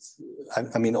angiogenesis, with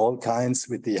I mean all kinds,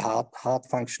 with the heart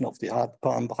function of the heart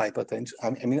pump, hypertension.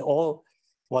 I mean all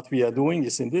what we are doing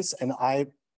is in this, and I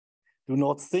do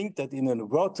not think that in a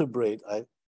vertebrate, I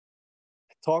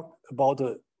talk about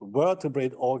a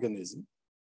vertebrate organism,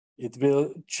 it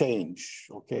will change.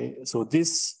 Okay, so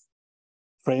this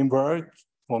framework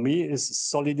for me is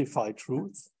solidified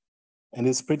truth, and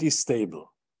it's pretty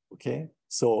stable. Okay,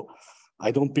 so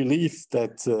I don't believe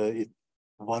that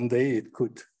one day it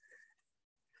could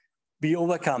be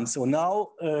overcome. So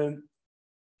now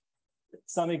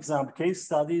some example case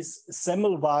studies: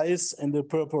 Semmelweis and the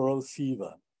puerperal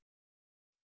fever.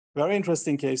 Very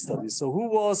interesting case study. So who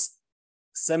was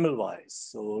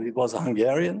Semmelweis? So he was a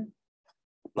Hungarian,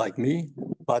 like me,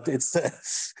 but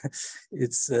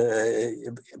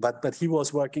but he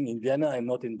was working in Vienna and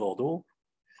not in Bordeaux.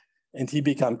 And he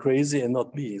became crazy and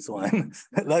not me. So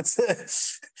that's a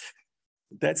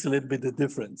little bit the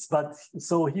difference. But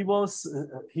so he was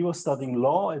studying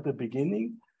law at the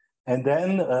beginning, and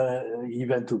then he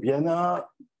went to Vienna.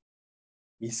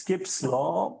 He skips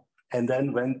law and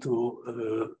then went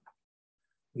to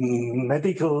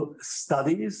medical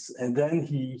studies, and then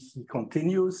he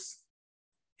continues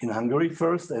in Hungary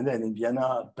first, and then in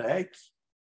Vienna back.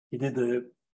 He did a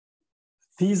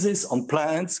thesis on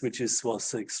plants, which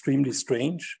was extremely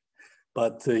strange,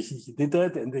 but he did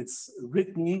that, and it's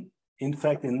written. In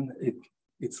fact,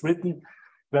 it's written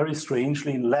very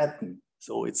strangely in Latin.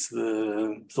 So it's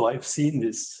so I've seen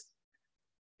his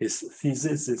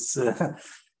thesis.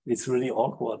 It's really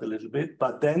awkward a little bit.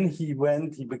 But then he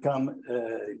became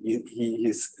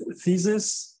his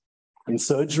thesis in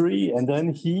surgery, and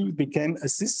then he became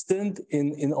assistant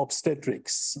in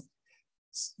obstetrics.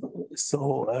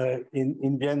 So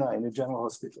in Vienna, in a general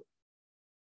hospital.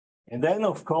 And then,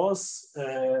 of course,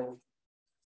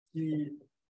 he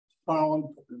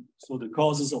found the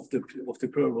causes of the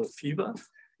puerperal fever.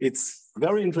 It's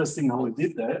very interesting how he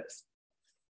did that.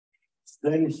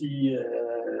 Then he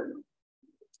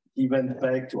went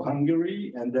back to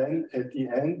Hungary, and then at the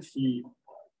end he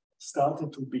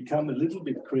started to become a little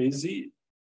bit crazy.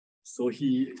 So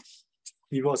he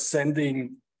was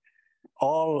sending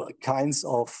all kinds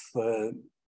of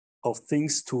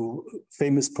things to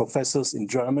famous professors in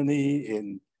Germany,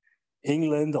 in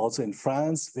England, also in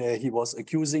France, where he was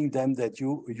accusing them that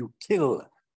you kill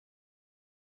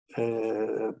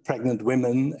pregnant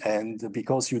women, and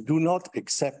because you do not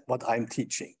accept what I'm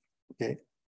teaching. Okay,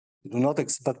 you do not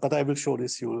accept, but I will show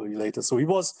this you later. So he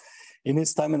was in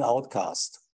his time an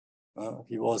outcast.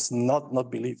 He was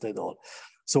not believed at all.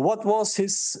 So what was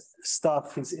his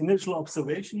stuff? His initial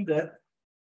observation that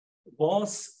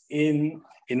was in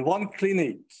one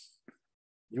clinic,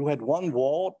 you had one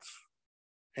ward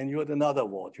and you had another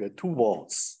ward. You had two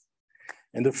wards.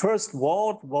 And the first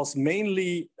ward was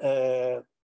mainly, there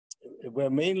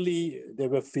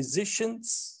were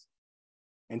physicians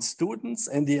and students,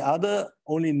 and the other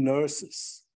only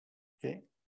nurses, okay?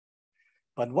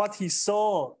 But what he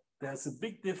saw, there's a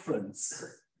big difference,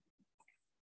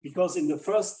 because in the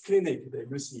first clinic that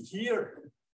you see here,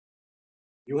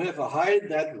 you have a high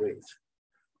death rate.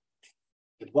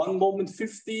 At one moment,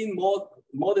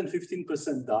 more than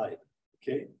 15% died,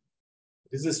 okay?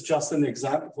 This is just an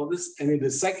example for this. And in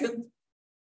the second,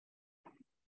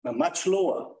 much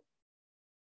lower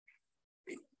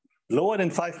than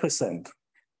 5%,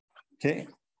 okay?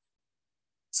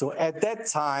 So at that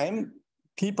time,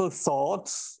 people thought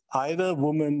either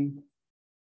women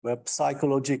were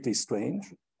psychologically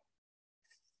strange,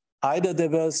 either there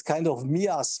was kind of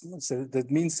miasm, so that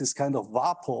means this kind of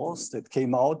vapors that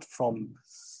came out from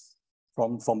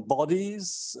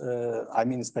bodies, I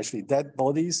mean especially dead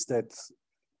bodies that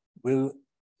will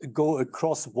go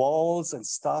across walls and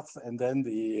stuff, and then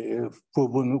the poor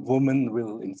woman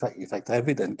will in fact have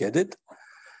it and get it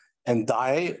and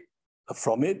die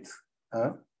from it.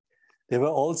 There were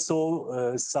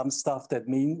also some stuff that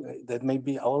may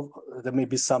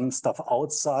be some stuff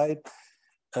outside,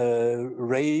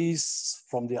 rays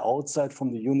from the outside,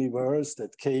 from the universe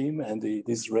that came, and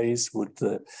these rays would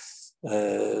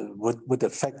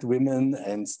affect women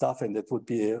and stuff, and that would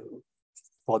be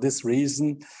for this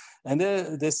reason. And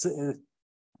in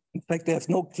fact, they have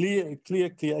no clear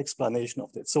explanation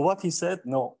of that. So what he said,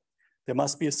 no, there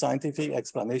must be a scientific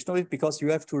explanation of it, because you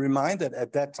have to remind that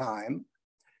at that time,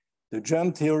 the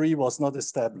germ theory was not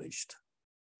established.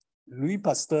 Louis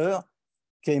Pasteur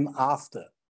came after,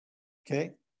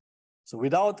 okay? So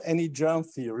without any germ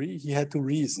theory, he had to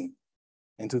reason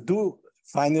and to do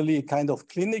finally a kind of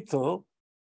clinical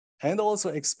and also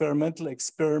experimental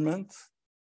experiment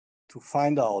to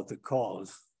find out the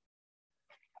cause.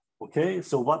 Okay,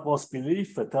 so what was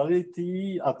believed?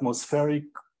 Fatality, atmospheric,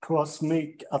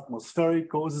 cosmic, atmospheric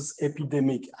causes,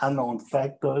 epidemic, unknown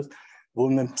factors,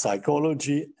 women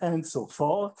psychology, and so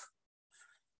forth.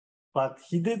 But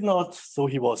he did not, so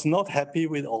he was not happy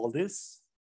with all this.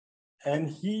 And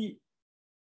he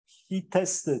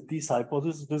tested these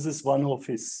hypotheses. This is one of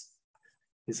his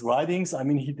writings. I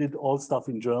mean, he did all stuff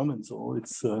in German, so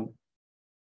it's,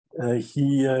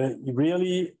 he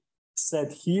really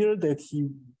said here that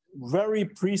he very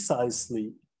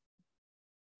precisely,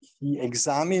 he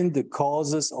examined the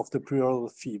causes of the puerperal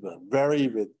fever,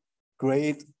 with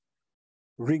great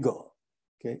rigor,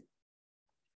 okay?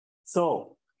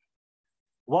 So,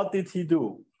 what did he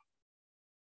do?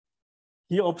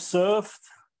 He observed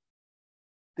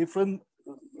different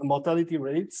mortality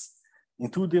rates in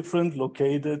two different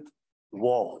located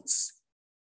wards,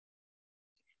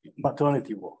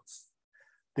 maternity wards.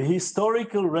 The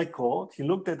historical record, he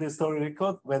looked at the historical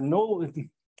record when no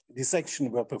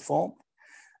dissection were performed,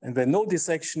 and when no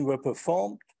dissection were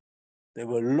performed, there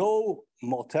were low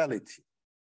mortality.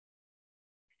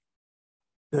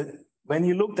 When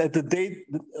he looked at the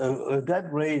death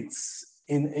rates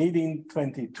in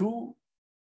 1822,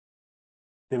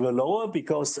 they were lower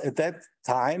because at that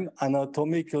time,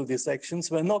 anatomical dissections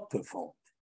were not performed.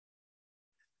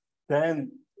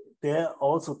 Then there are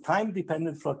also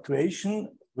time-dependent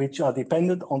fluctuation, which are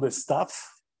dependent on the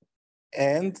stuff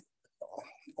and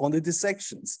on the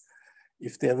dissections.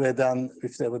 If they were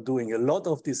doing a lot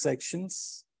of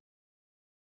dissections,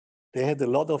 they had a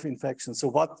lot of infections. So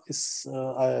what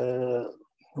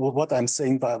I'm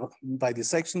saying by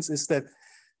dissections is that,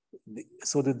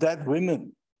 so the dead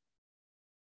women,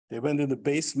 they went in the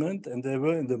basement, and they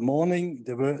were in the morning,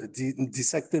 they were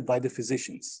dissected by the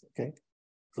physicians, okay?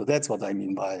 So that's what I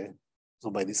mean by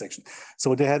dissection.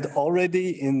 So they had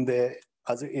already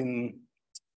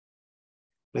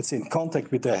let's say in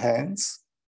contact with their hands,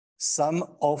 some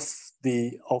of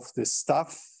the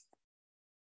stuff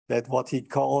that what he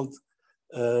called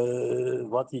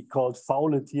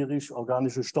faule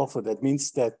tierisch-organische Stoffe. That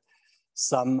means that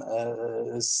some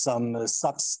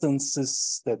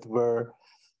substances that were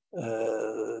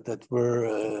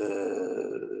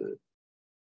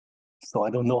so I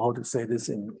don't know how to say this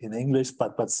in English,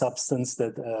 but substance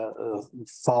that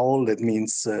foul, that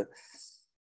means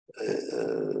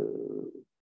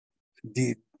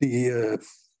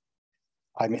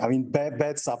I mean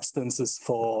bad substances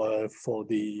for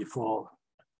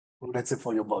let's say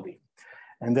for your body.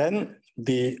 And then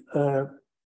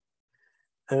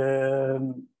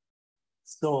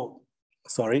so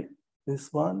sorry,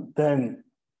 this one. Then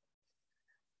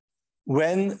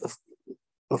when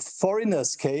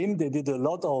foreigners came, they did a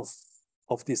lot of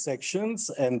dissections,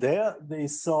 and there they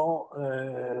saw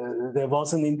there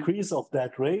was an increase of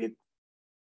that rate.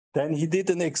 Then he did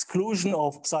an exclusion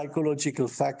of psychological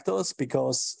factors,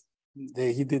 because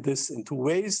he did this in two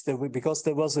ways. Because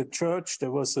there was a church,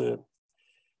 there was a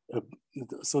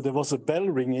bell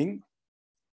ringing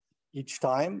each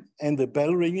time, and the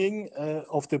bell ringing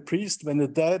of the priest when a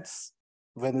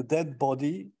dead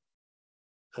body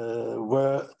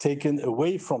were taken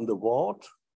away from the ward,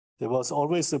 there was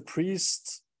always a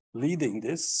priest leading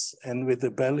this, and with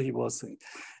the bell he was,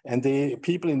 and the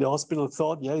people in the hospital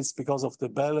thought, yeah, it's because of the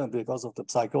bell and because of the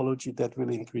psychology that will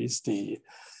increase the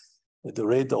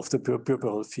rate of the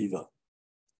puerperal fever.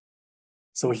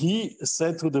 So he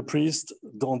said to the priest,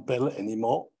 don't bell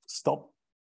anymore, stop.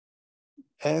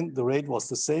 And the rate was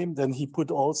the same. Then he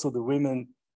put also the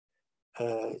women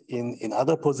in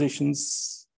other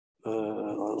positions,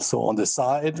 so on the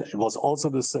side, it was also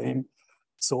the same.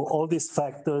 So all these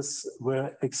factors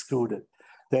were excluded.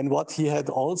 Then what he had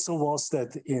also was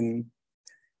that in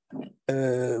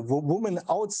women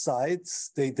outside,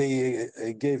 they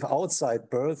gave outside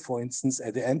birth, for instance,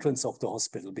 at the entrance of the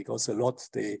hospital, because a lot,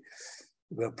 they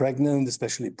were pregnant,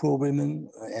 especially poor women,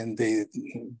 and they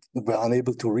were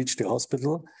unable to reach the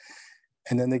hospital.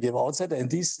 And then they gave outside,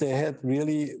 and these, they had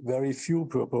really very few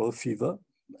puerperal fever.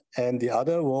 And the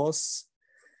other was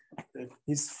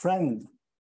his friend,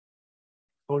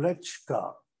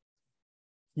 Kolechka.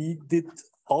 He did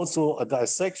also a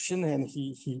dissection, and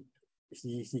he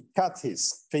cut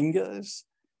his fingers,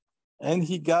 and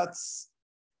he got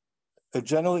a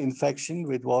general infection,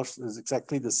 which was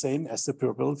exactly the same as the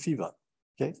puerperal fever.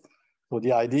 Okay, so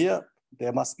the idea,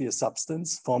 there must be a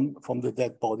substance from the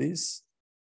dead bodies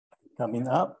coming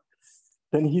up.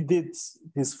 Then he did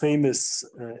his famous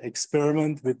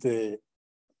experiment with the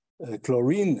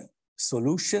chlorine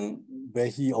solution, where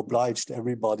he obliged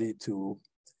everybody to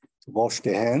wash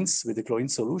their hands with the chlorine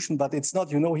solution. But it's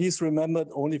not, he's remembered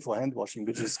only for hand washing,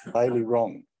 which is highly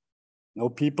wrong.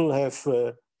 People have,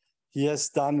 he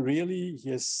has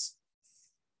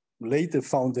laid the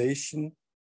foundation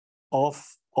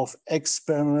of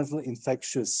experimental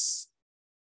infectious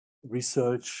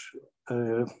research,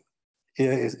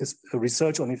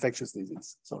 research on infectious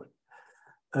disease, sorry.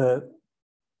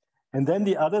 And then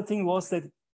the other thing was that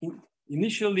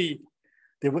initially,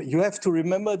 you have to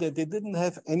remember that they didn't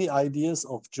have any ideas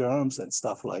of germs and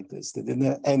stuff like this. They didn't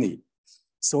have any.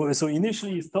 So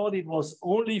initially he thought it was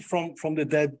only from the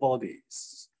dead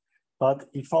bodies. But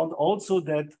he found also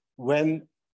that when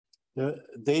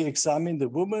they examined the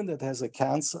woman that has a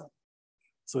cancer,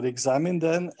 so they examined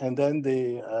them, and then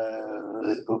they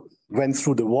went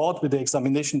through the ward with the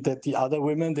examination that the other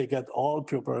women, they get all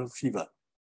puerperal fever.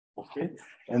 Okay,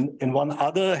 and one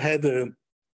other had a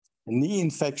knee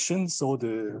infection, so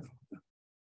the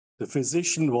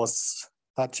physician was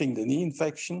touching the knee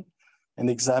infection and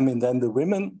examined then the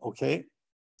women, okay,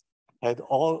 had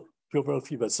all puerperal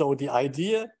fever. So the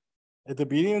idea at the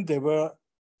beginning, they were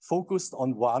focused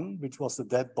on one, which was the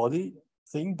dead body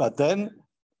thing, but then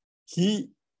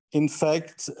he, in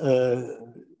fact,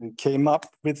 came up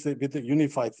with the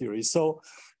unified theory. So,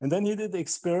 and then he did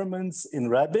experiments in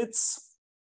rabbits,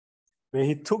 where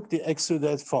he took the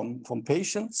exudate from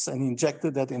patients and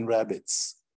injected that in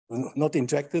rabbits. Not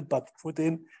injected, but put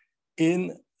in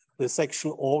the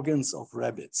sexual organs of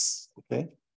rabbits, okay?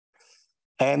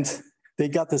 And they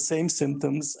got the same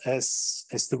symptoms as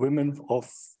the women for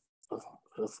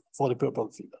the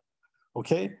puerperal fever,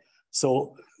 okay?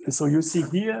 So you see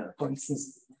here, for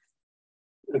instance,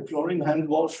 the chlorine hand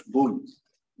wash, boom,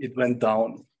 it went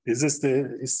down. This is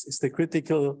the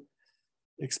critical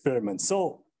experiment.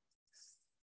 So,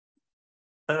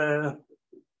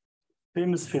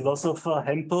 famous philosopher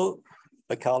Hempel,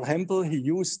 Karl Hempel, he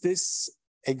used this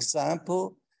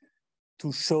example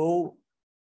to show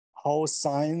how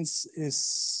science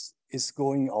is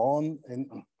going on and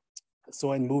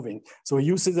so and moving. So he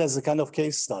used it as a kind of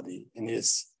case study in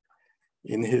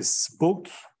his book.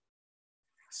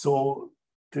 So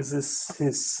this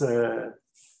is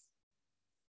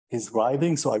his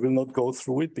writing. So I will not go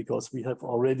through it because we have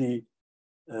already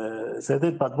said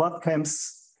it. But what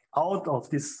comes out of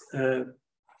this?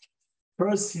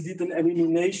 First, he did an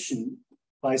elimination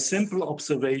by simple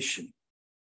observation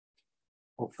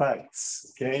of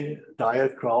facts. Okay,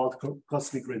 diet, crowd,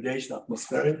 cosmic radiation,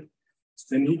 atmospheric.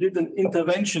 Then he did an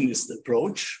interventionist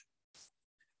approach.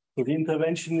 So the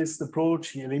interventionist approach,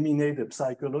 he eliminated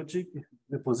psychology,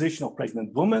 the position of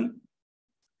pregnant women.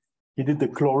 He did the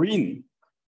chlorine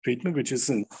treatment, which is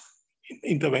an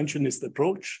interventionist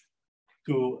approach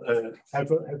to have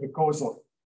a causal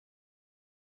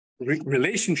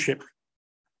relationship.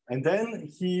 And then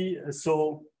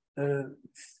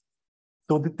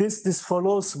this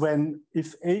follows when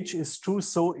if H is true,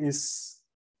 so is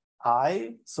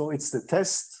I. So it's the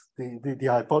test, the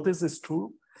hypothesis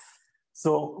true.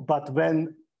 So, but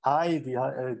when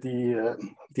the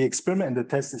experiment and the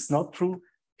test is not true,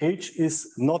 H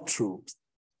is not true.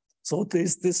 So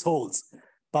this holds.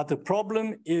 But the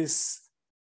problem is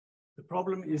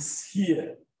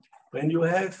here. When you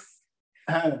have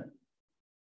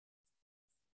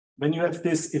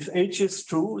this, if H is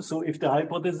true, so if the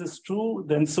hypothesis is true,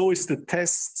 then so is the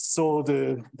test. So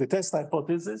the test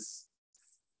hypothesis.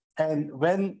 And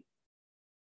when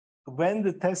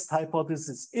the test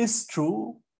hypothesis is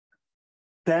true,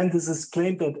 then this is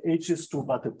claimed that H is true.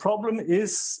 But the problem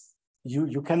is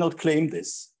you cannot claim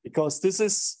this because this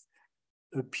is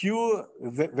a pure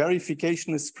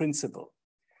verificationist principle.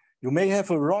 You may have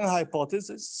a wrong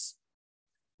hypothesis.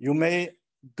 You may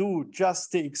do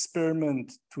just the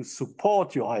experiment to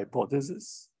support your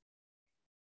hypothesis.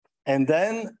 And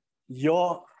then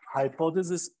your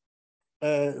hypothesis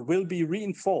will be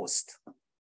reinforced,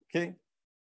 okay?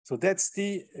 So that's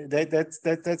the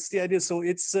idea. So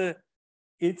it's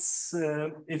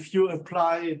if you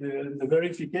apply the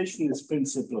verificationist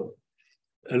principle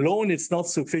alone, it's not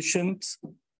sufficient,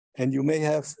 and you may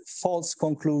have false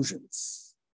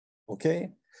conclusions. Okay,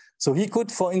 So he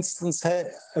could, for instance,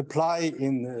 apply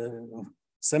in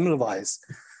Semmelweis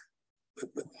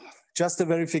just a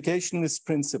verificationist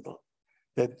principle.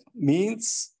 That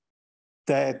means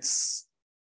that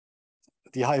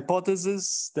the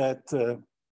hypothesis that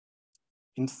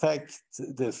in fact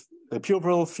the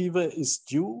puerperal fever is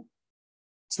due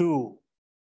to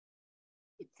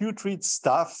putrid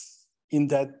stuff in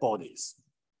dead bodies.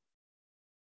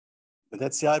 But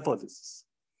that's the hypothesis.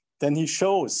 Then he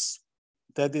shows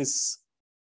that is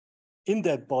in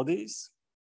dead bodies.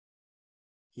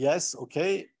 Yes,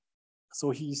 okay.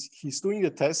 So he's doing a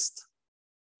test,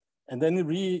 and then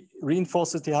he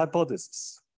reinforces the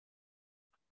hypothesis.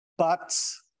 But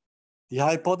the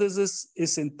hypothesis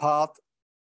is in part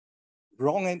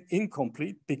wrong and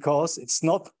incomplete because it's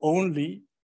not only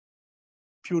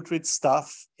putrid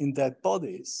stuff in dead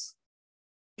bodies.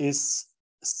 Is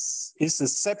a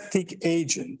septic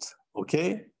agent,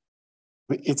 okay?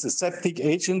 It's a septic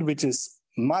agent which is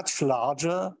much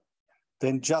larger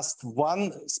than just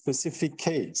one specific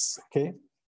case, okay?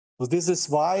 So this is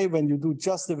why when you do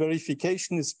just the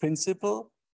verificationist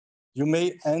principle, you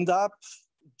may end up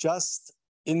just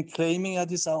in claiming that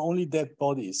these are only dead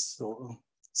bodies,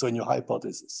 so in your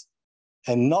hypothesis,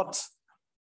 and not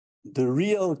the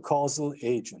real causal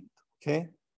agent, okay?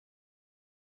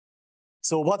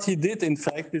 So what he did, in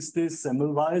fact, is this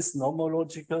Semmelweis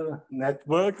nomological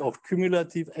network of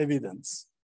cumulative evidence.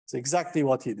 It's exactly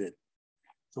what he did.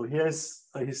 So here's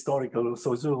a historical,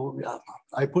 so yeah,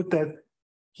 I put that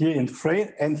here in frame,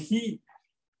 and he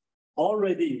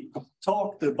already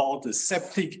talked about the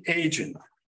septic agent,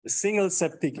 the single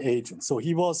septic agent. So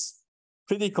he was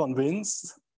pretty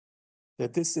convinced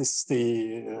that this is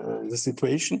the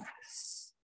situation.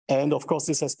 And of course,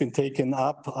 this has been taken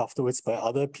up afterwards by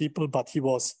other people, but he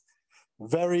was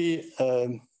very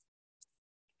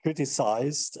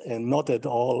criticized and not at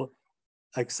all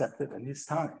accepted in his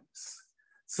times.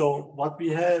 So what we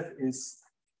have is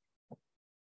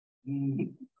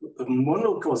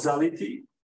monocausality.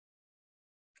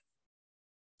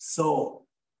 So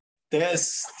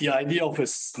there's the idea of a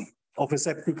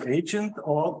septic agent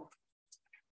or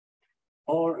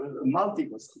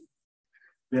multicausality,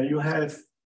 where you have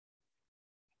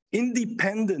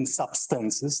independent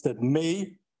substances that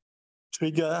may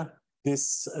trigger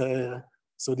this,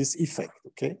 this effect,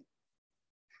 okay?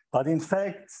 But in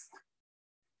fact,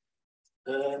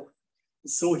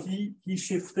 so he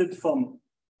shifted from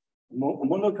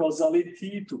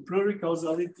monocausality to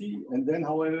pluricausality, and then,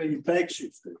 however, he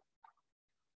backshifted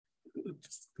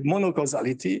to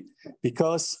monocausality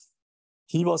because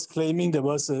he was claiming there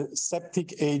was a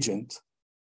septic agent,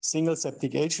 single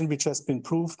septic agent, which has been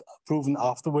proven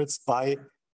afterwards by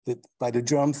the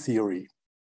germ theory.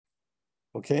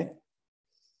 Okay.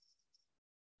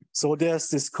 So there's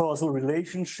this causal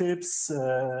relationships.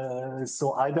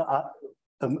 So either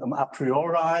a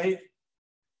priori,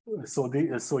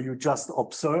 so you just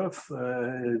observe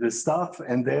the stuff,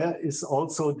 and there is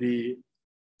also the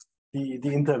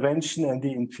intervention and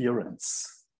the inference.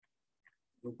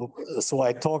 So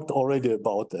I talked already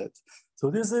about that. So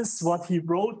this is what he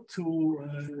wrote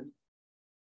to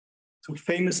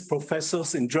famous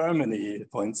professors in Germany,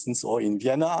 for instance, or in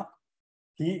Vienna.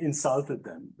 He insulted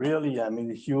them. Really, I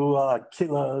mean, you are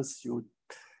killers. You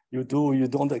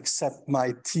don't accept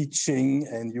my teaching,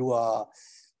 and you are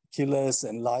killers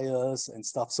and liars and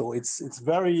stuff. So it's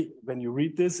very, when you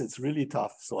read this, it's really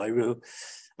tough. So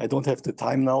I don't have the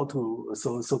time now to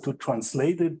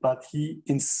translate it, but he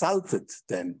insulted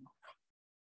them.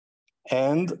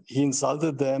 And he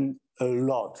insulted them a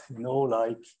lot, you know,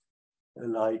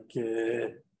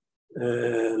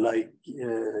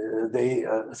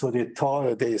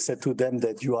 they said to them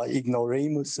that you are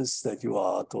ignoramuses, that you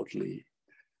are totally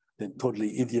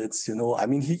idiots, you know. I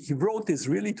mean, he wrote this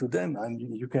really to them, and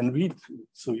you can read,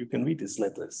 so you can read his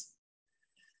letters.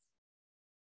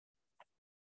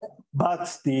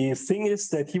 But the thing is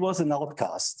that he was an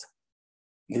outcast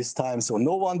in his time, so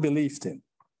no one believed him.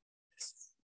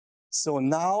 So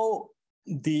now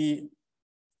the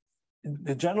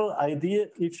general idea,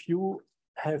 if you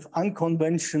have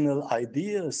unconventional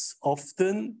ideas,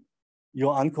 often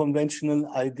your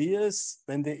unconventional ideas,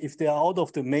 if they are out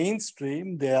of the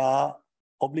mainstream, they are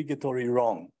obligatory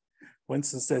wrong. For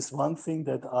instance, there's one thing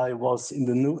that I was in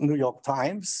the New York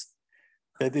Times,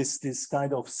 that is this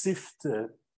kind of sift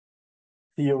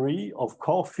theory of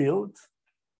Caulfield,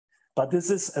 but this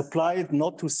is applied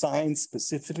not to science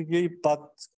specifically, but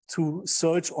to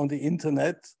search on the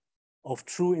internet of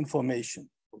true information,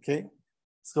 okay?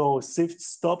 So sift,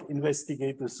 stop,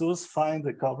 investigate the source, find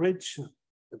the coverage,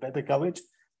 the better coverage,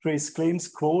 trace claims,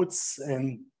 quotes,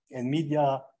 and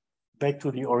media back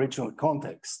to the original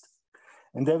context.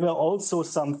 And there were also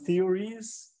some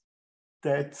theories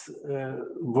that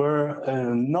were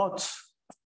not,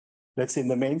 let's say, in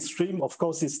the mainstream. Of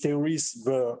course, these theories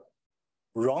were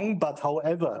wrong, but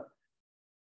however,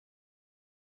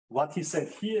 what he said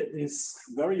here is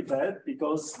very bad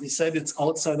because he said it's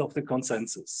outside of the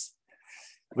consensus.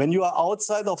 When you are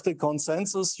outside of the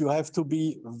consensus, you have to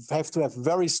have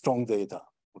very strong data,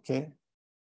 okay?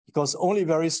 Because only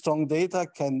very strong data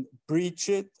can breach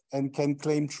it and can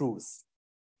claim truth.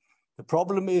 The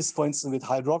problem is, for instance, with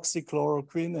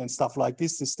hydroxychloroquine and stuff like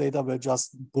this data were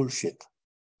just bullshit,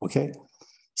 okay?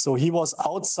 So he was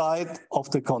outside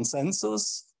of the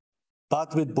consensus,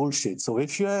 but with bullshit. So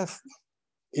if you have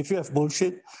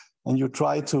bullshit and you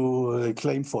try to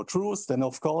claim for truth, then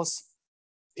of course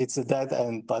it's a dead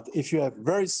end. But if you have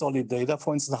very solid data,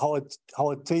 for instance, how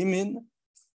it came in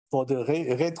for the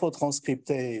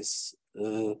retrotranscriptase,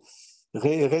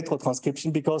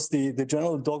 retrotranscription, because the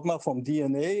general dogma from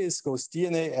DNA goes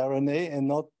DNA, RNA, and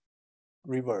not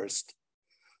reversed.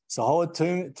 So how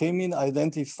Themin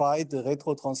identified the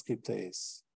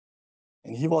retrotranscriptase.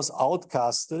 And he was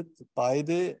outcasted by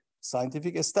the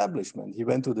scientific establishment. He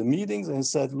went to the meetings and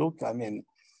said, look, I mean,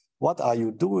 what are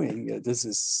you doing? This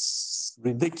is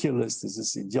ridiculous, this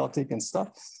is idiotic and stuff.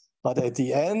 But at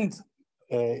the end,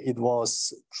 it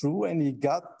was true and he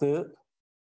got the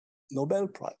Nobel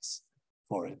Prize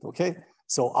for it, okay?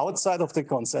 So outside of the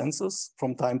consensus,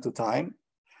 from time to time,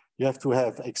 you have to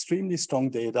have extremely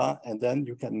strong data and then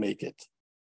you can make it.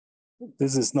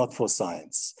 This is not for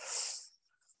science.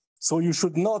 So you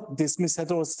should not dismiss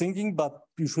heterodox thinking, but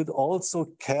you should also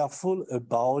be careful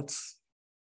about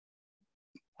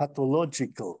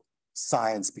pathological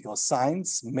science, because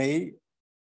science may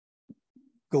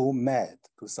go mad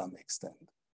to some extent.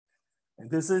 And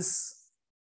this is,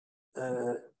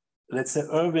 let's say,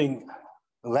 Irving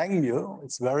Langmuir.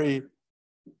 It's a very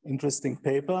interesting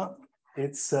paper.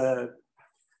 It's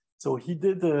so he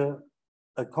did a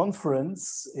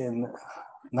conference in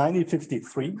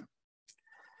 1953,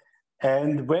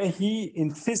 and where he,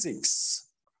 in physics,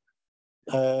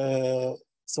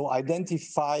 so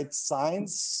identified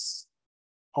signs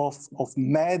of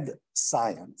mad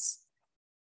science.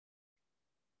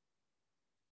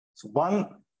 So one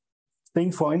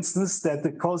thing, for instance, that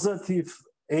the causative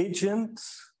agent,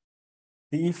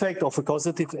 the effect of a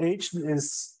causative agent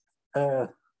is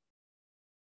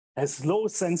has low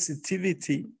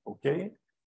sensitivity, okay?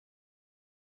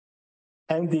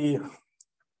 And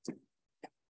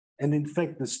in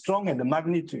fact, the strong and the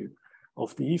magnitude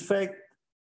of the effect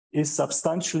is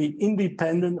substantially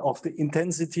independent of the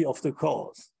intensity of the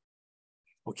cause.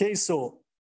 Okay, so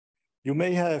you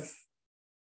may have,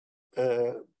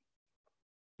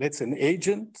 let's say, an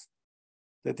agent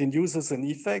that induces an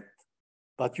effect,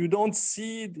 but you don't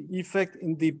see the effect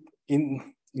in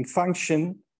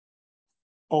function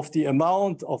of the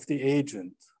amount of the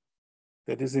agent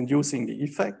that is inducing the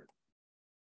effect.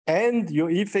 And your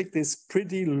effect is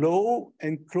pretty low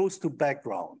and close to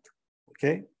background,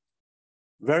 okay?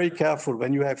 Very careful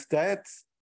when you have that.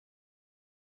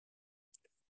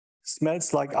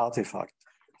 Smells like artifact,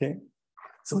 okay?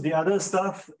 So the other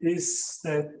stuff is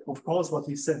that, of course, what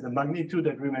we said, the magnitude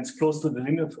that remains close to the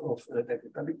limit of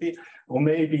detectability or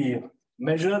may be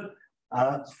measured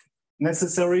are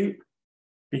necessary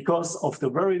because of the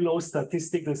very low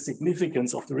statistical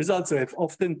significance of the results. So we have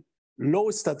often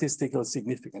low statistical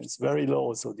significance, very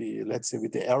low. So let's say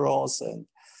with the errors, and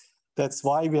that's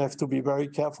why we have to be very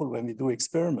careful when we do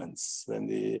experiments, when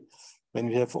we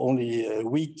have only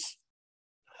weak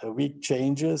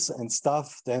changes and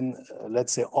stuff, then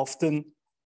let's say often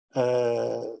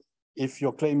if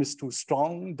your claim is too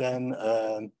strong, then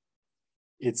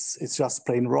it's just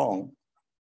plain wrong.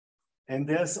 And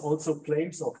there's also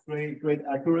claims of great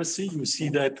accuracy. You see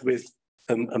that with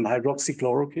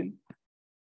hydroxychloroquine.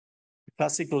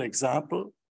 Classical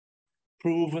example,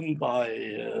 proven by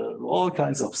all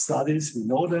kinds of studies, we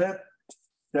know that.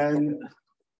 Then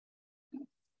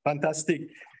fantastic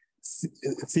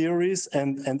theories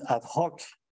and ad hoc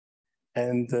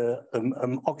and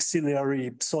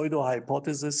auxiliary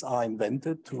pseudo-hypotheses are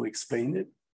invented to explain it.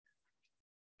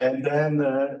 And then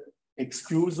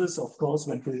excuses, of course,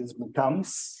 when criticism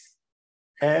comes.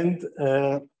 And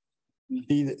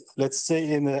let's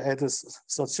say at a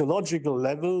sociological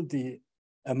level, the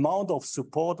amount of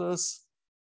supporters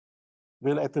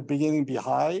will at the beginning be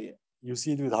high. You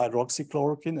see it with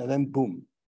hydroxychloroquine, and then boom,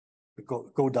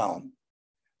 go down.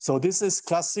 So this is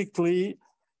classically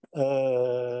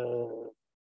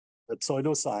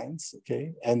pseudoscience,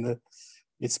 okay? And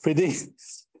it's pretty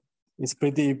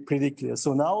clear.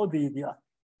 So now the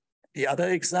other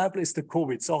example is the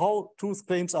COVID. So how truth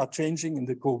claims are changing in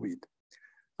the COVID.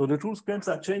 So the truth claims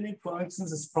are changing. For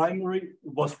instance,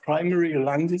 was primary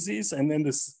lung disease, and then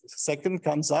the second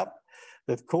comes up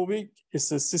that COVID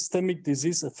is a systemic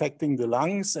disease affecting the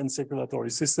lungs and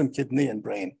circulatory system, kidney and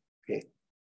brain. Okay,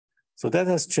 so that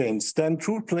has changed. Then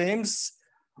true claims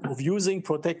of using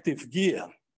protective gear.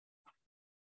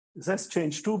 This has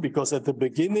changed too, because at the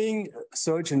beginning,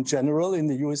 Surgeon General in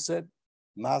the US said,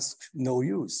 mask no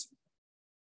use.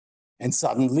 And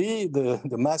suddenly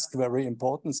the mask very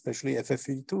important, especially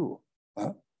FFP2.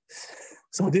 Huh?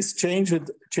 So this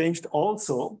changed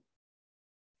also.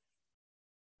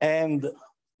 And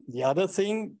the other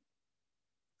thing,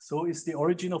 so is the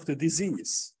origin of the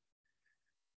disease.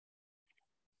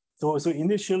 So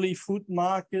initially food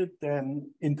market and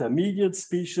intermediate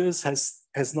species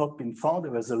has not been found.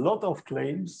 There was a lot of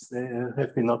claims that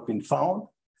have not been found.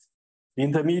 The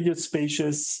intermediate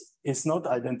species is not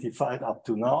identified up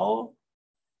to now.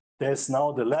 There's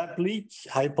now the lab leak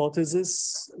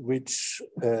hypothesis, which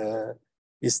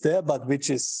is there, but which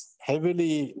is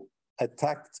heavily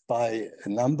attacked by a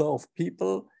number of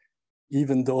people,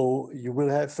 even though you will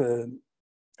have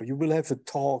a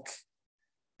talk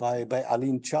by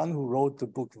Aline Chan, who wrote the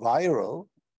book Viral.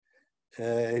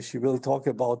 She will talk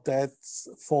about that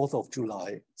 4th of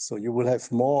July. So you will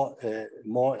have more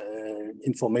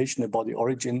information about the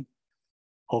origin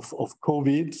of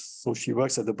COVID. So she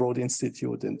works at the Broad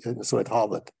Institute and so at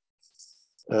Harvard.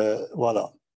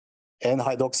 Voila. And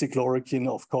hydroxychloroquine,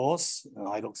 of course.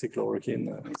 Hydroxychloroquine.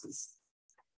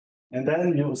 And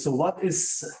then so what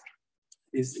is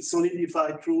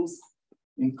solidified truth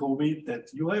in COVID?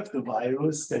 That you have the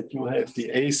virus, that you have the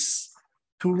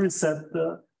ACE2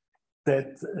 receptor,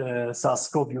 that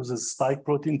SARS-CoV uses spike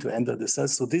protein to enter the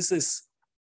cells. So this is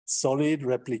solid,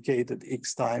 replicated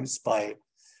X times by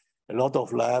a lot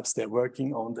of labs. They're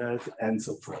working on that and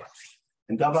so forth.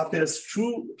 And but there's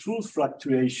truth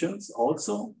fluctuations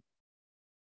also,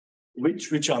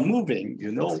 which are moving,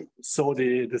 you know. So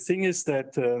the thing is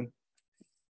that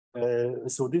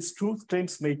so these truth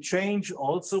claims may change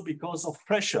also because of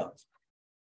pressure.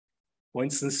 For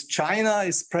instance, China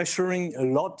is pressuring a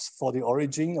lot for the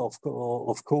origin of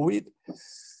COVID,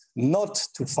 not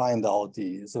to find out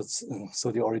the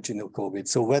origin of COVID.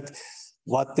 So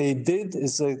what they did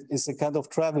is a kind of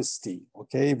travesty,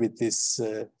 okay, with this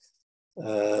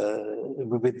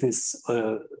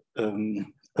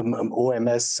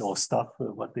OMS or stuff.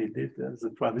 What they did as a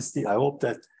travesty. I hope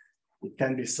that it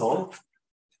can be solved.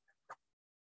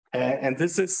 And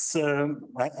this is,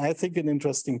 I think, an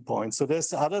interesting point. So there's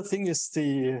the other thing is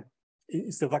the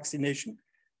vaccination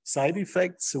side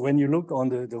effects. So when you look on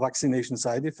the vaccination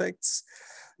side effects,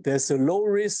 there's a low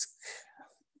risk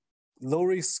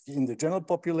in the general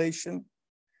population,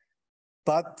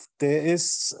 but there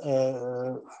is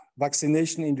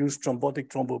vaccination-induced thrombotic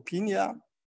thrombopenia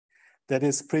that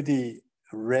is pretty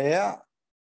rare,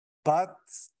 but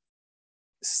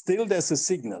still there's a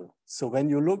signal. So when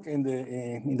you look in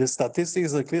the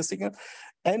statistics, a clear signal,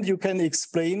 and you can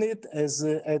explain it as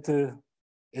a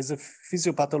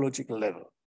physiopathological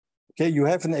level. Okay, you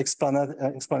have an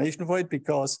explanation for it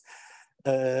because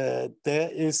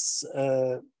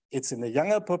it's in a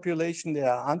younger population.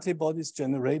 There are antibodies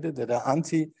generated that are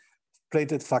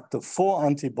anti-platelet factor 4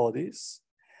 antibodies,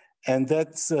 and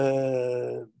that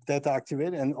are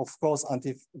activated. And of course,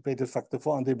 anti-platelet factor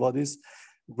 4 antibodies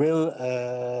will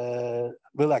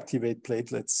activate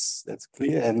platelets, that's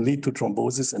clear, and lead to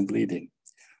thrombosis and bleeding.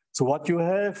 So what you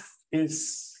have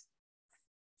is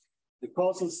the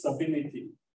causal stability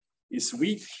is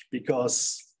weak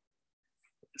because,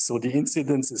 so the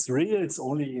incidence is real, it's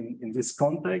only in this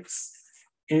context.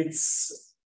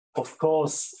 It's, of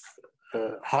course,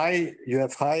 high, you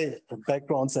have high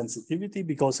background sensitivity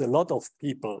because a lot of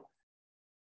people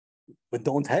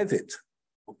don't have it.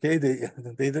 Okay,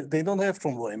 they don't have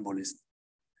thromboembolism.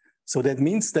 So that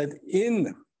means that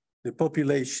in the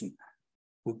population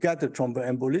who got a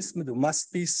thromboembolism, there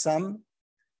must be some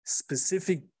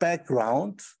specific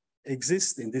background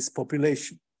exist in this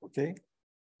population, okay?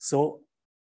 So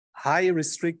high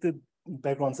restricted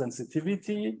background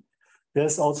sensitivity.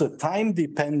 There's also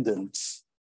time-dependent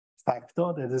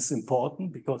factor that is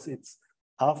important because it's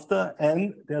after,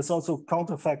 and there's also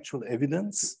counterfactual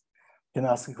evidence. You can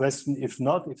ask a question, if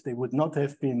they would not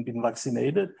have been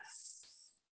vaccinated,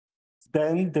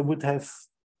 then they would have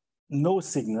no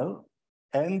signal.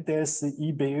 And there's the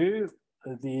IBE,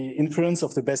 the inference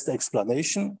of the best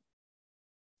explanation,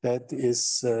 that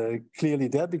is clearly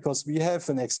there because we have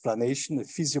an explanation, a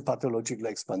physiopathological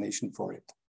explanation for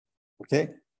it.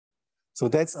 Okay, so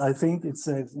that's, I think it's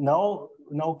now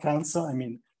cancer. I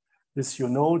mean, this, you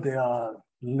know, there are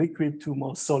liquid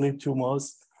tumors, solid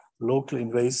tumors. local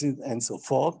invasive, and so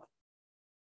forth,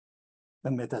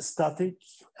 and metastatic.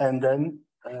 And then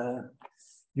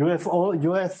you have,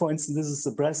 for instance, this is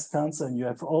the breast cancer, and you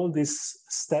have all these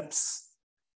steps.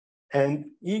 And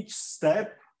each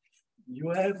step, you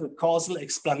have a causal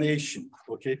explanation,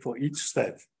 okay, for each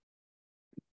step.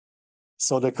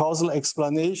 So the causal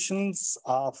explanations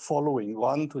are following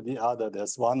one to the other.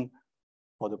 There's one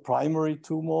for the primary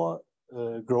tumor,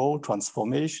 growth,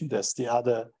 transformation. There's the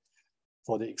other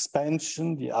for the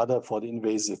expansion, the other for the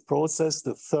invasive process,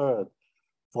 the third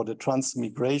for the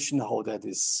transmigration, how that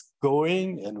is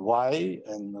going and why,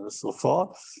 and so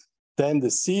forth. Then the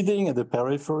seeding and the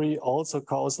periphery, also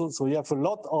causal. So you have a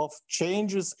lot of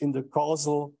changes in the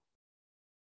causal,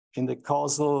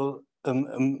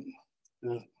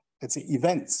 let's say,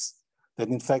 events that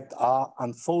in fact are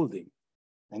unfolding.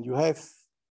 And you have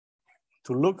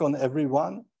to look on every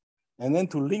one and then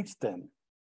to link them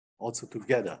also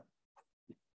together.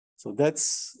 So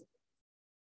that's,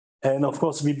 and of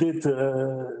course we did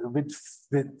with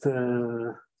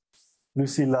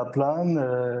Lucie Laplane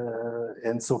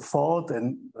and so forth,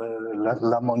 and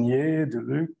Lamonnier,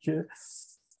 Deluc,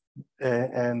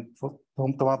 and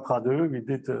from Thomas Pradeux, we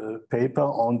did a paper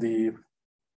on the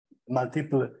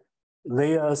multiple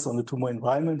layers on the tumor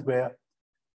environment, where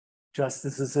just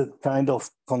this is a kind of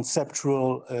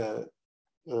conceptual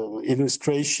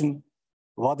illustration.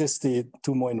 What is the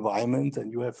tumor environment?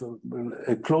 And you have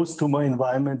a closed tumor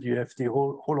environment, you have the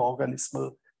whole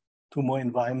organismal tumor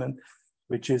environment,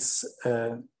 which is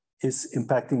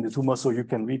impacting the tumor. So you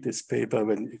can read this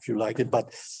paper if you like it.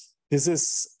 But this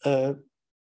is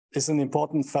an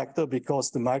important factor because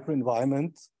the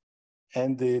microenvironment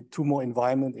and the tumor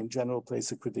environment in general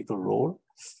plays a critical role.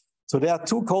 So there are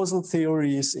two causal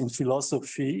theories in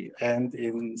philosophy and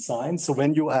in science. So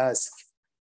when you ask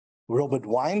Robert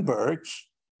Weinberg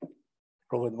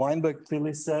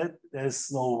clearly said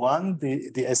there's no one,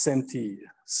 the SMT,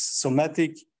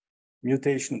 somatic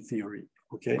mutation theory,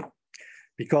 okay?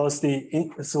 Because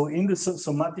in the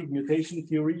somatic mutation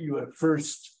theory, you have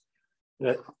first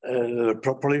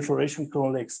proliferation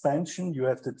clonal expansion, you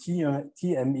have the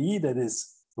TME that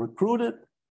is recruited,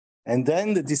 and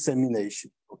then the dissemination,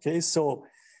 okay? So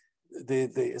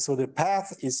the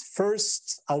path is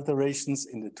first alterations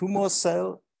in the tumor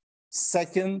cell,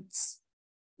 second,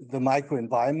 the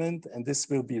microenvironment, and this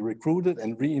will be recruited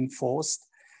and reinforced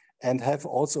and have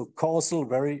also causal,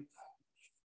 very,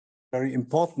 very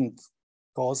important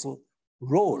causal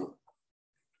role.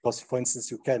 Because, for instance,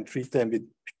 you can treat them with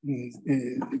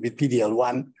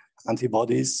PD-L1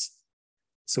 antibodies,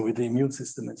 so with the immune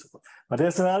system and so forth. But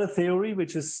there's another theory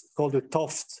which is called the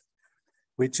TOFT,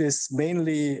 which is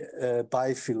mainly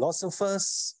by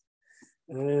philosophers.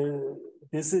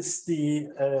 This is the,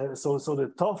 so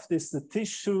the TOFT is the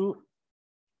tissue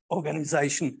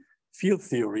organization field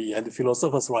theory, and the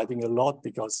philosophers writing a lot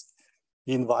because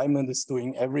the environment is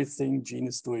doing everything, gene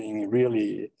is doing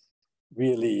really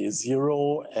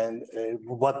zero. And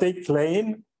what they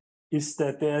claim is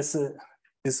that there's a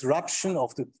disruption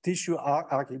of the tissue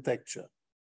architecture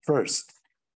first.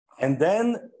 And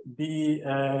then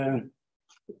the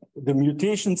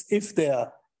mutations, if they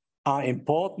are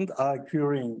important, are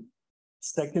occurring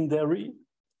secondary,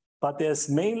 but there's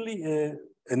mainly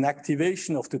an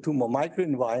activation of the tumor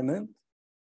microenvironment,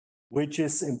 which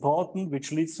is important,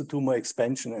 which leads to tumor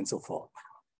expansion and so forth.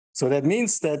 So that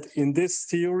means that in this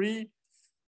theory,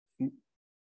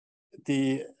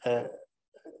 the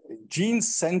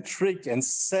gene-centric and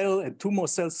tumor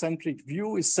cell-centric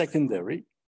view is secondary.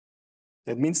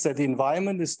 That means that the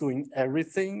environment is doing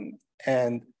everything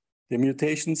and the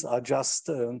mutations are just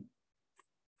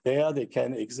there, they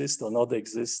can exist or not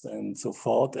exist and so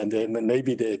forth. And then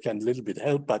maybe they can a little bit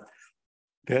help, but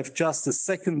they have just a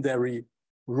secondary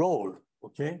role,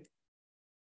 okay?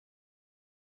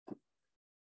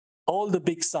 All the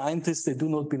big scientists, they do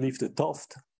not believe the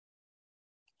TOFT.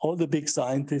 All the big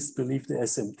scientists believe the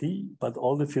SMT, but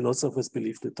all the philosophers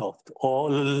believe the TOFT.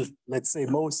 All, let's say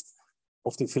most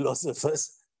of the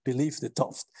philosophers believe the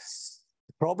TOFT.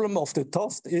 The problem of the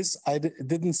TOFT is I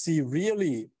didn't see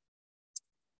really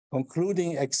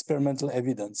concluding experimental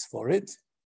evidence for it.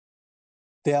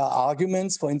 There are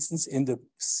arguments, for instance, in the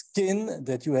skin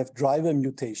that you have driver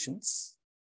mutations.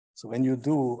 So when you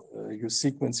do your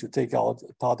sequence, you take out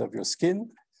a part of your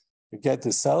skin, you get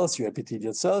the cells, your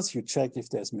epithelial cells, you check if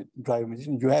there's driver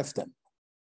mutation, you have them,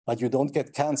 but you don't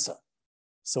get cancer.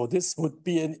 So this would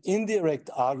be an indirect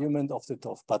argument of the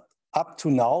TOFT. But up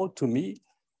to now, to me,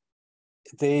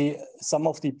 some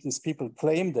of these people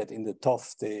claim that in the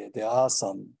TOFT, there are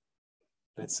some,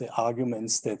 let's say,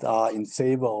 arguments that are in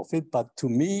favor of it, but to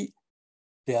me,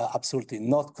 they are absolutely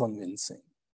not convincing.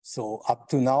 So up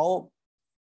to now,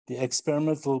 the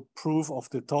experimental proof of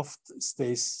the Toft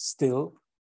stays still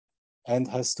and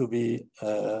has to be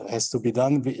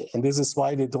done. And this is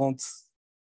why they don't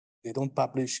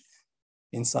publish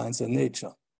in Science and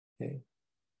Nature. Okay.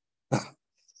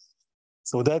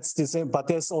 So that's the same, but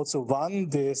there's also one,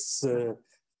 there's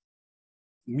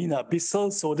Mina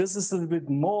Bissell. So this is a little bit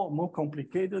more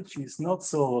complicated. She's not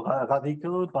so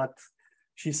radical, but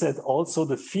she said also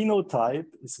the phenotype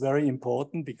is very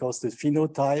important because the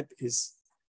phenotype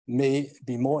may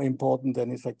be more important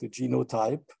than in fact the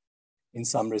genotype in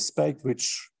some respect,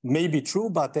 which may be true,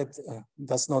 but that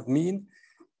does not mean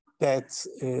that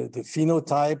the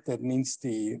phenotype, that means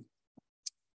the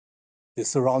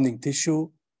surrounding tissue,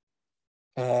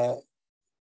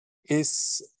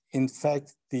 is in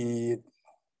fact the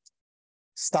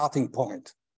starting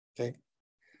point, okay?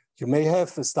 You may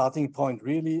have a starting point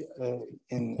really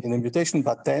in a mutation,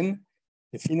 but then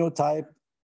the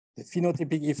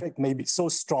phenotypic effect may be so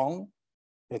strong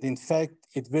that in fact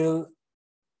it will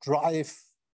drive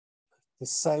the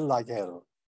cell like hell,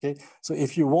 okay? So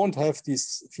if you won't have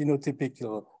these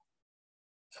phenotypical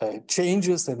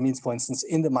changes, that means, for instance,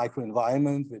 in the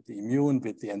microenvironment, with the immune,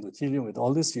 with the endothelium, with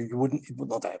all this, it would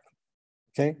not happen,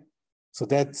 okay? So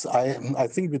that's, I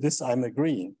think with this, I'm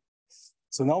agreeing.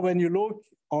 So now when you look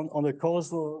on the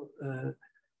causal,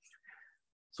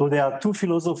 so there are two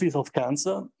philosophies of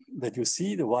cancer that you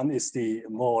see. The one is the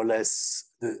more or less,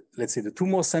 let's say the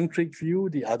tumor-centric view.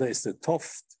 The other is the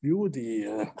Toft view,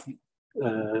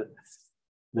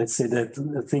 let's say that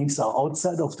things are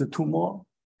outside of the tumor.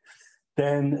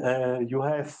 Then you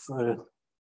have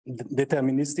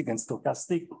deterministic and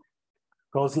stochastic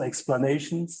causal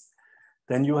explanations.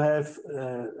 Then you have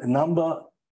a number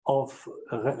of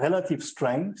relative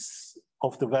strengths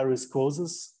of the various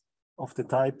causes, of the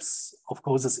types of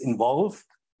causes involved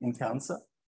in cancer.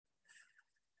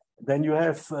 Then you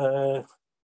have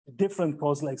different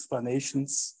causal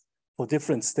explanations for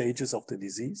different stages of the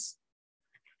disease.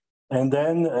 And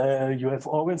then you have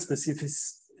organ-specific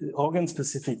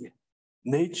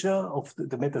nature of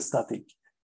the metastatic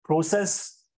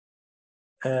process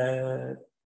and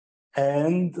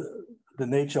the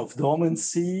nature of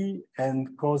dormancy,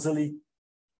 and causality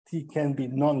can be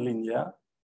nonlinear.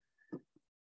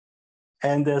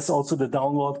 And there's also the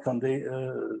downward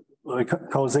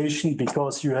causation,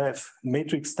 because you have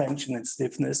matrix tension and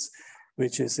stiffness,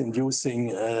 which is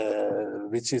inducing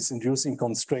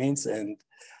constraints and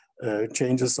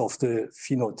changes of the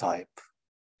phenotype.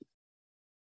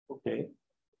 Okay,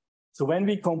 so when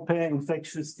we compare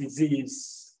infectious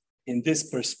disease in this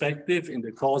perspective, in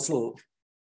the causal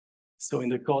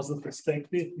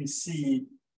perspective, we see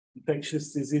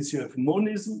infectious disease, you have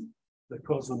monism, the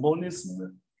causal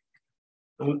monism,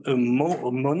 a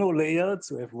monolayered,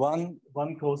 so you have one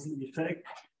causal effect,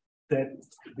 that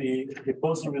the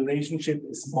causal relationship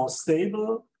is more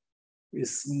stable,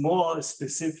 is more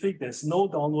specific, there's no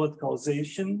downward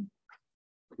causation.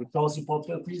 The causal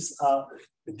properties are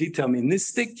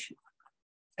deterministic,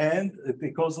 and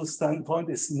the causal standpoint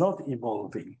is not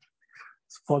evolving.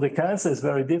 For the cancer, it's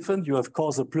very different. You have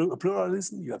causal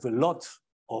pluralism. You have a lot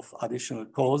of additional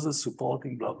causes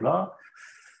supporting blah, blah.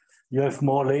 You have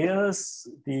more layers.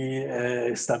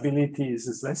 The stability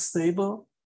is less stable.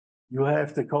 You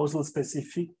have the causal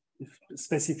specificity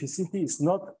is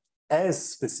not as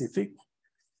specific.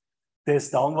 There's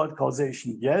downward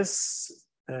causation, yes.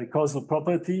 Causal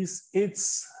properties,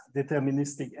 it's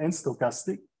deterministic and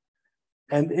stochastic,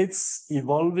 and it's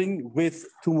evolving with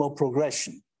tumor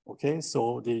progression. Okay,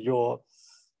 so your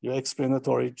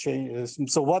explanatory change.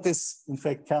 So what is in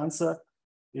fact cancer?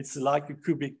 It's like a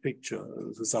cubic picture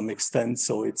to some extent.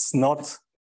 So it's not,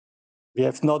 we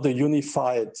have not a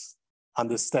unified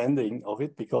understanding of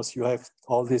it, because you have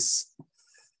all these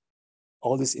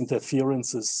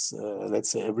interferences, let's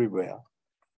say, everywhere.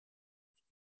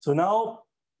 So now,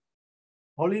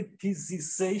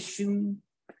 politicization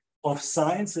of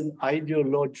science and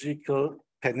ideological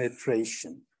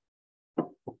penetration.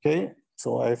 Okay,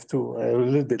 so I have a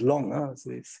little bit long, huh?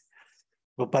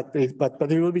 But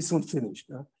it will be soon finished.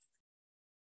 Huh?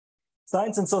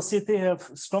 Science and society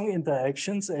have strong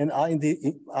interactions and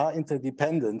are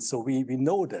interdependent. So we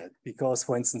know that, because,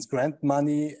 for instance, grant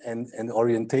money and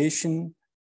orientation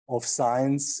of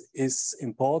science is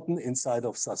important inside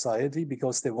of society,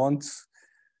 because they want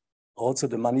also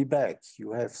the money back.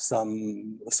 You have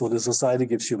some, so the society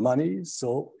gives you money,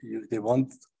 so they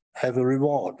want have a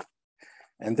reward.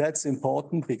 And that's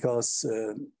important because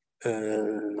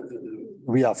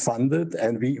we are funded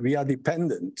and we are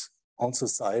dependent on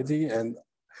society and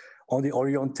on the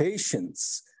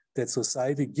orientations that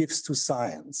society gives to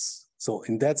science. So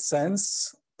in that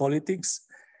sense, politics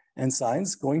and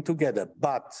science going together.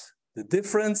 But the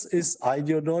difference is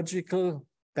ideological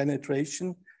penetration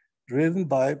driven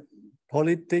by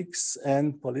politics and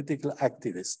political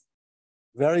activism.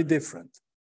 Very different.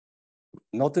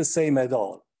 Not the same at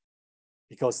all.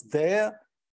 Because there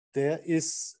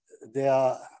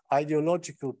are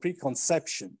ideological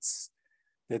preconceptions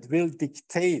that will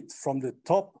dictate from the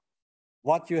top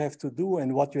what you have to do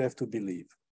and what you have to believe.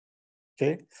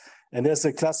 Okay? And there's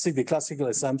the classical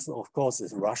assumption, of course,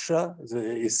 is Russia,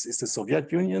 is the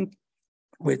Soviet Union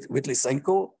with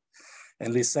Lysenko.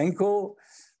 And Lysenko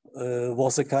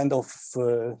was a kind of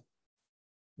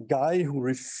guy who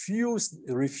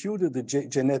refuted the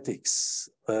genetics,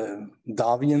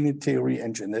 Darwinian theory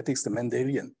and genetics, the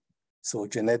Mendelian. So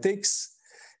genetics,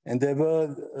 and there were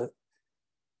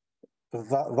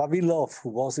Vavilov, who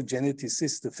was a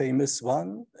geneticist, the famous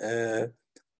one.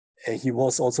 He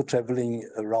was also traveling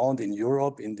around in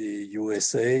Europe, in the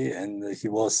USA, and he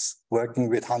was working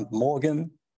with Hunt Morgan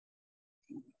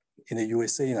in the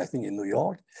USA, and I think in New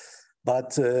York.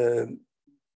 But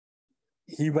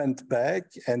he went back,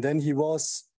 and then he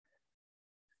was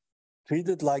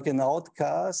treated like an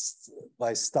outcast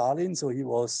by Stalin. So he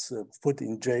was put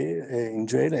in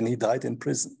jail, and he died in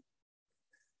prison.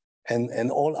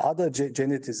 And all other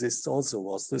geneticists also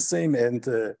was the same. And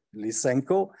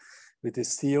Lysenko, with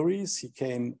his theories, he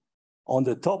came on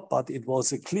the top, but it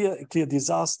was a clear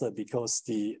disaster because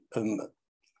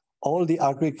all the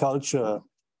agriculture,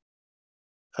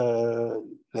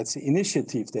 let's say,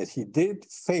 initiative that he did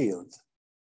failed.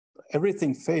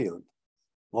 Everything failed.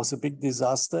 Was a big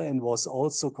disaster and was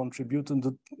also contributing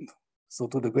to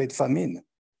the Great Famine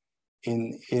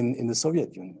in the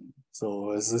Soviet Union.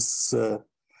 So this is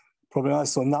problematic.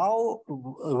 So now,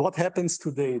 what happens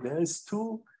today? There's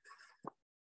two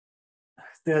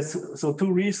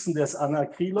reasons. There's Anna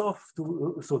Krylov.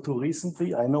 Too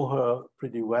recently, I know her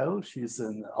pretty well. She's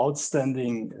an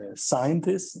outstanding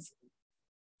scientist,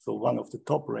 so one of the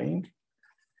top range.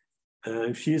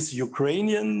 She's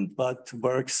Ukrainian, but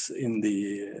works in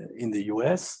the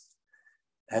US,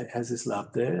 has his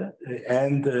lab there.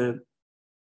 And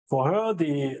for her,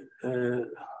 the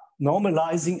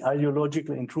normalizing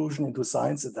ideological intrusion into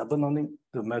science and abandoning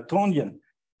the Mertonian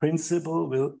principle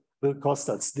will cost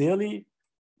us dearly.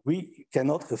 We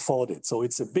cannot afford it. So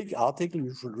it's a big article,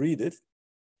 you should read it.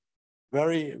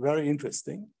 Very, very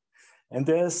interesting. And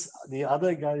there's the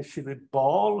other guy, Philip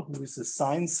Ball, who is a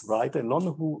science writer in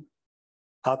London, who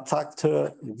attacked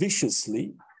her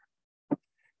viciously.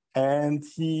 And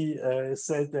he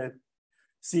said that,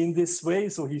 see, in this way,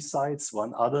 so he cites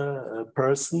one other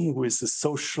person who is a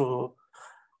social,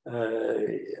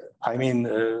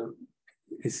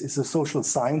 is a social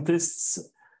scientist.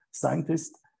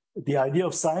 The idea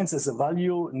of science as a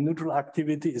value-neutral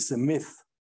activity is a myth,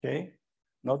 okay?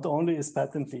 Not only is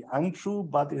patently untrue,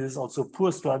 but it is also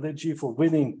poor strategy for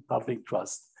winning public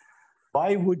trust.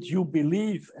 Why would you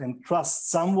believe and trust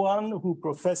someone who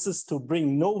professes to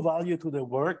bring no value to their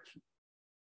work,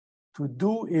 to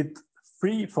do it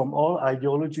free from all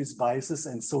ideologies, biases,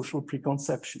 and social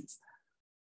preconceptions?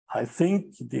 I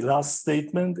think the last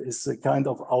statement is a kind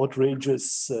of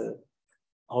outrageous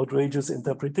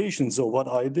interpretation. So what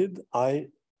I did, I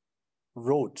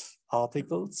wrote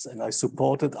articles and I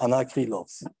supported Anna Krylov.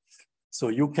 So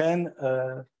you can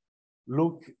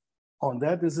look on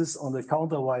that. This is on the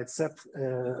Counterwide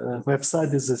website.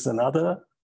 This is another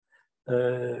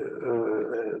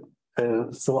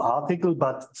article.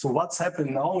 But so what's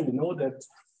happened now? You know that,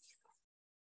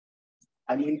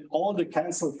 I mean, all the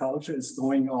cancel culture is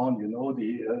going on. You know,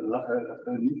 the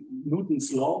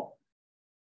Newton's law,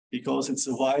 because it's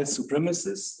a white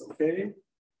supremacist. Okay,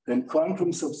 then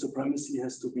quantums of supremacy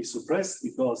has to be suppressed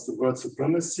because the word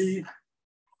supremacy,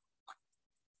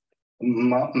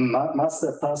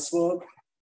 master password,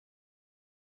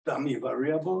 dummy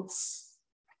variables,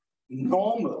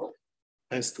 normal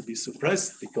has to be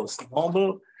suppressed because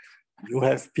normal, you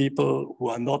have people who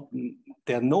are not,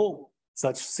 there no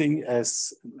such thing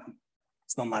as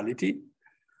normality.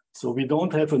 So we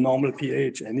don't have a normal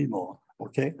pH anymore,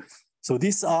 okay? So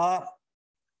these are,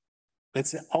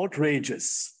 let's say,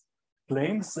 outrageous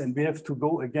claims, and we have to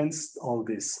go against all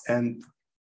this. And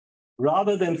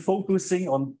rather than focusing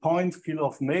on point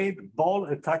Krylov made, Ball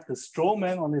attacked a straw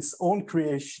man on his own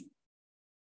creation.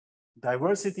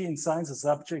 Diversity in science, a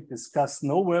subject discussed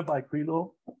nowhere by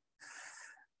Krylov.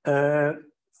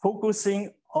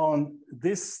 Focusing on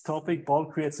this topic, Ball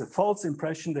creates a false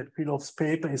impression that Krylov's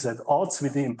paper is at odds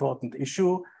with the important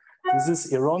issue. This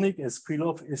is ironic, as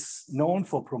Krylov is known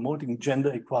for promoting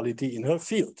gender equality in her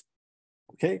field.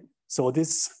 Okay, so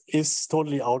this is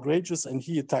totally outrageous, and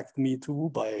he attacked me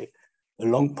too by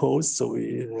long post, so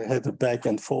we had a back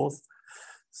and forth.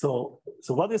 So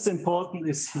what is important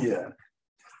is here.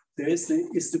 There is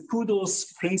the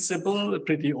kudos principle,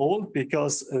 pretty old,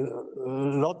 because a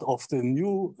lot of the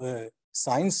new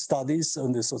science studies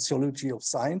on the sociology of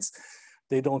science,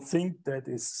 they don't think that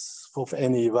is of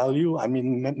any value. I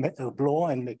mean,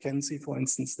 Bloor and Mackenzie, for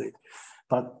instance,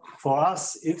 but for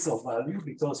us, it's of value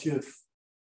because you have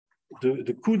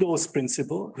the kudos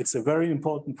principle. It's a very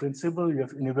important principle. You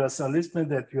have universalism,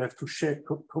 that you have to share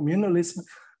communalism.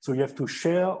 So you have to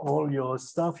share all your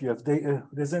stuff. You have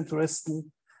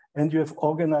disinterested, and you have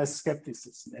organized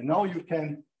skepticism. And now you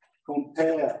can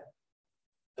compare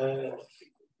the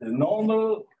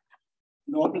normal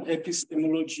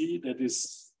epistemology that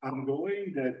is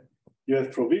ongoing, that you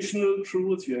have provisional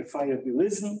truth, you have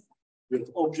viabilism, you have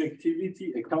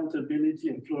objectivity, accountability,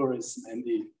 and pluralism. And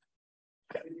the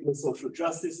social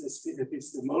justice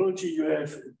epistemology, you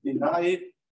have denial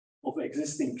of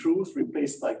existing truth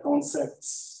replaced by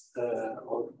concepts,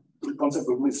 or the concept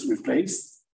is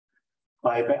replaced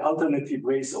by alternative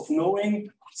ways of knowing.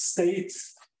 State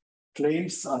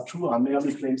claims are true, are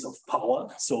merely claims of power.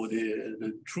 So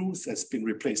the truth has been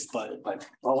replaced by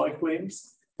power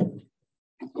claims.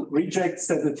 Rejects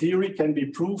that the theory can be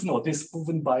proven or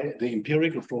disproven by the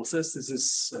empirical process. This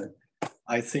is,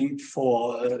 I think,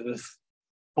 for the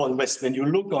West, when you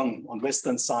look on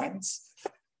Western science,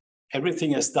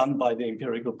 everything is done by the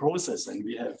empirical process, and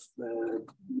we have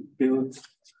built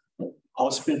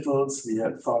hospitals, we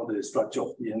have found the structure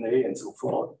of DNA and so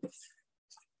forth.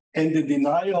 And the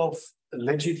denial of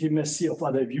legitimacy of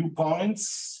other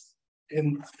viewpoints,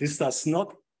 and this does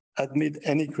not admit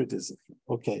any criticism.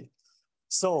 Okay,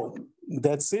 so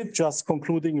that's it, just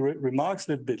concluding remarks,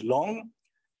 a little bit long.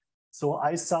 So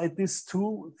I cite these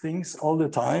two things all the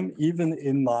time, even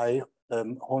in my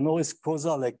honoris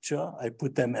causa lecture, I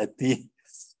put them at the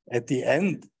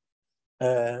end.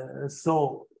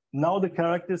 So now the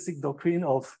characteristic doctrine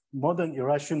of modern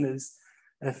irrationalists,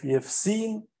 as we have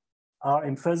seen, are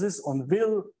emphasis on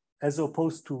will as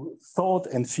opposed to thought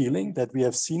and feeling, that we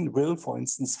have seen. Will, for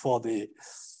instance, for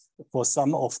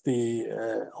some of the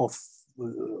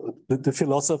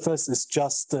philosophers is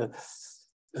just a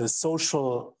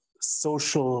social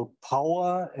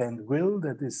power and will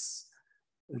that is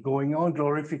going on,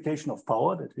 glorification of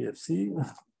power that we have seen,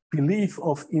 belief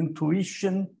of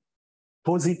intuition,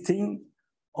 positing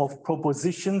of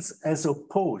propositions as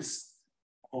opposed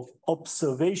of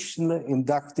observational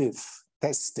inductive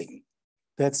testing.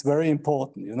 That's very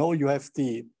important. You know, you have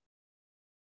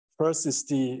first is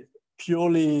the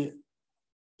purely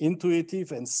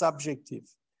intuitive and subjective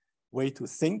way to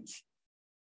think,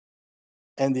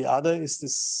 and the other is the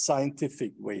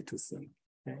scientific way to think.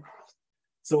 Okay?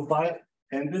 So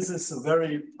and this is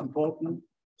very important.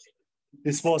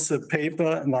 This was a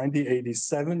paper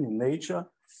 1987 in Nature.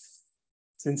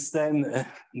 Since then,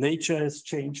 Nature has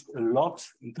changed a lot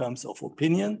in terms of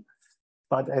opinion.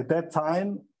 But at that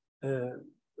time,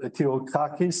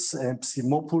 Theokrakis and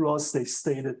Psimopoulos, they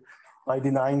stated, by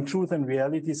denying truth and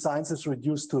reality, science is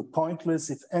reduced to a pointless,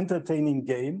 if entertaining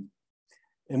game,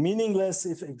 a meaningless,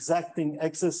 if exacting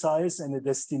exercise, and a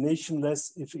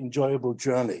destinationless, if enjoyable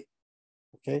journey.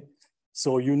 Okay,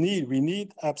 so we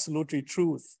need absolutely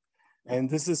truth. And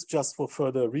this is just for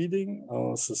further reading.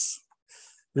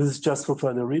 This is just for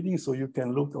further reading, so you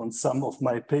can look on some of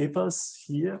my papers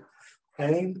here.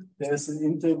 And there's an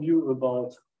interview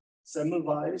about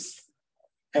Semmelweis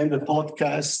and a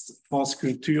podcast, France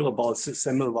Culture, about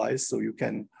Semmelweis, so you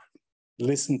can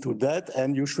listen to that,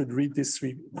 and you should read these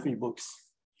three books.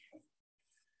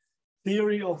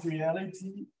 Theory of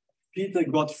Reality, Peter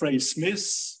Godfrey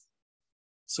Smith.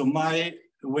 So my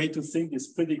way to think is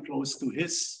pretty close to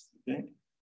his. Okay?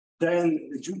 Then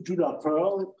Judah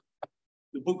Pearl,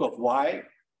 The Book of Why,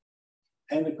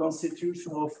 and The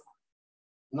Constitution of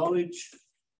Knowledge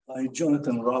by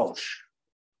Jonathan Rauch.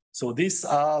 So these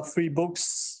are three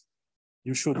books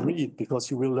you should read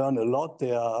because you will learn a lot.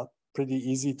 They are pretty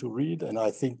easy to read and I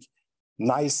think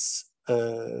nice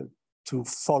to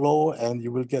follow, and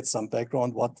you will get some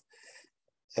background what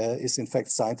is in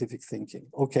fact scientific thinking.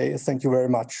 Okay, thank you very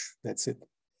much. That's it.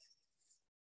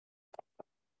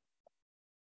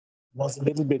 Was a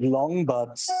little bit long,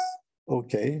 but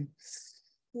okay.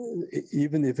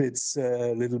 Even if it's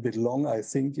a little bit long, I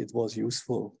think it was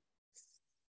useful.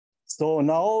 So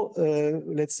now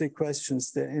let's say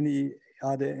questions.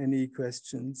 Are there any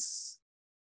questions?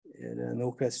 Yeah, there are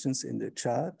no questions in the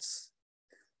chat.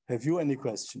 Have you any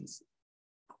questions?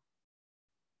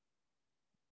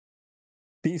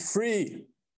 Be free,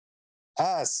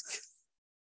 ask,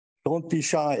 don't be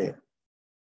shy.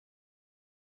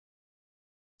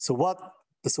 So what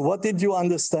So what did you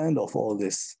understand of all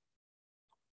this?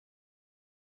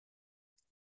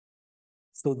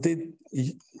 So did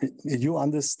you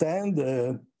understand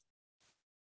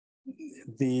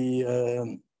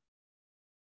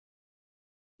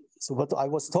so what I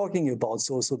was talking about,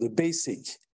 so the basic,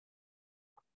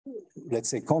 let's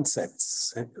say,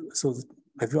 concepts. So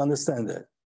have you understand that?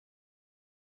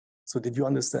 So did you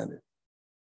understand it?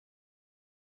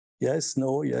 Yes,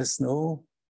 no, yes, no.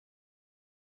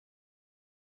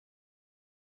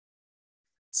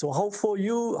 So how for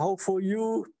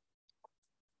you,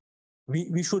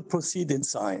 we should proceed in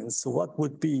science. So what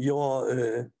would be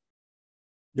your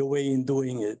way in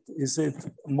doing it? Is it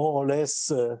more or less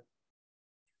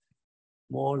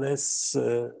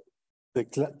the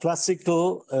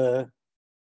classical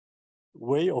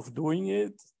way of doing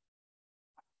it,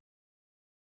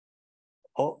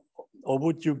 or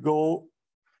would you go?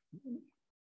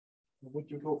 Would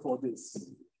you go for this?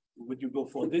 Would you go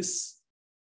for this,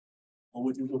 or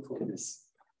would you go for this?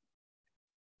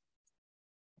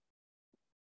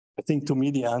 I think to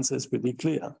me the answer is pretty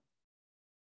clear.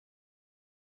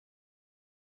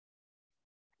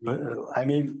 I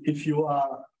mean, if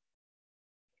your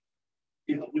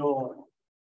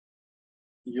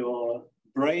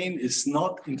brain is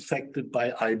not infected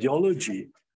by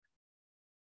ideology,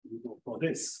 you go for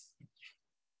this.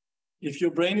 If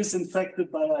your brain is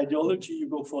infected by ideology, you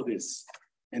go for this.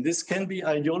 And this can be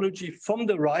ideology from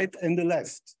the right and the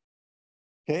left.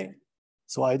 Okay?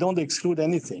 So I don't exclude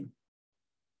anything.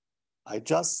 I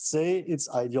just say it's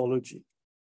ideology.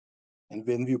 And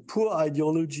when we pour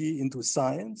ideology into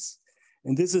science,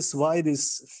 and this is why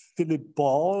this Philip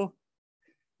Ball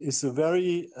is a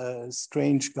very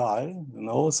strange guy, you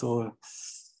know, so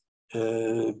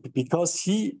because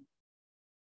he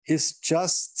is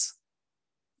just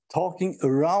talking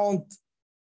around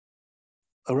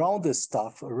the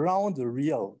stuff, around the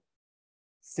real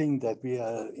thing that we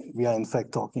are in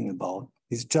fact talking about.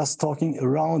 He's just talking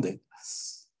around it.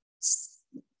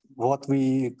 What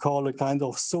we call a kind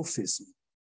of sophism.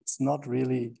 It's not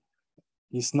really,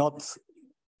 he's not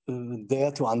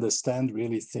there to understand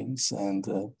really things, and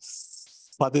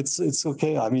but it's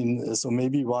okay. I mean, so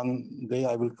maybe one day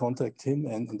I will contact him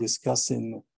and discuss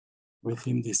with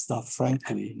him this stuff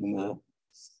frankly in a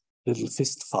little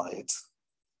fist fight.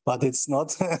 But it's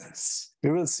not.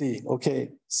 We will see.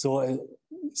 Okay. So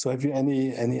have you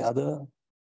any other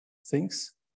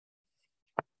things?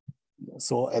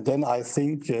 So then I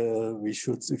think we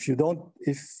should. If you don't,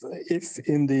 if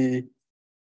in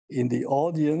the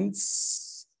audience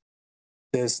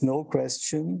there's no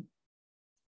question,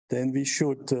 then we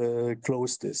should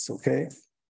close this. Okay.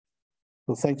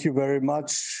 So thank you very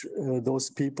much, those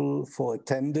people, for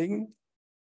attending.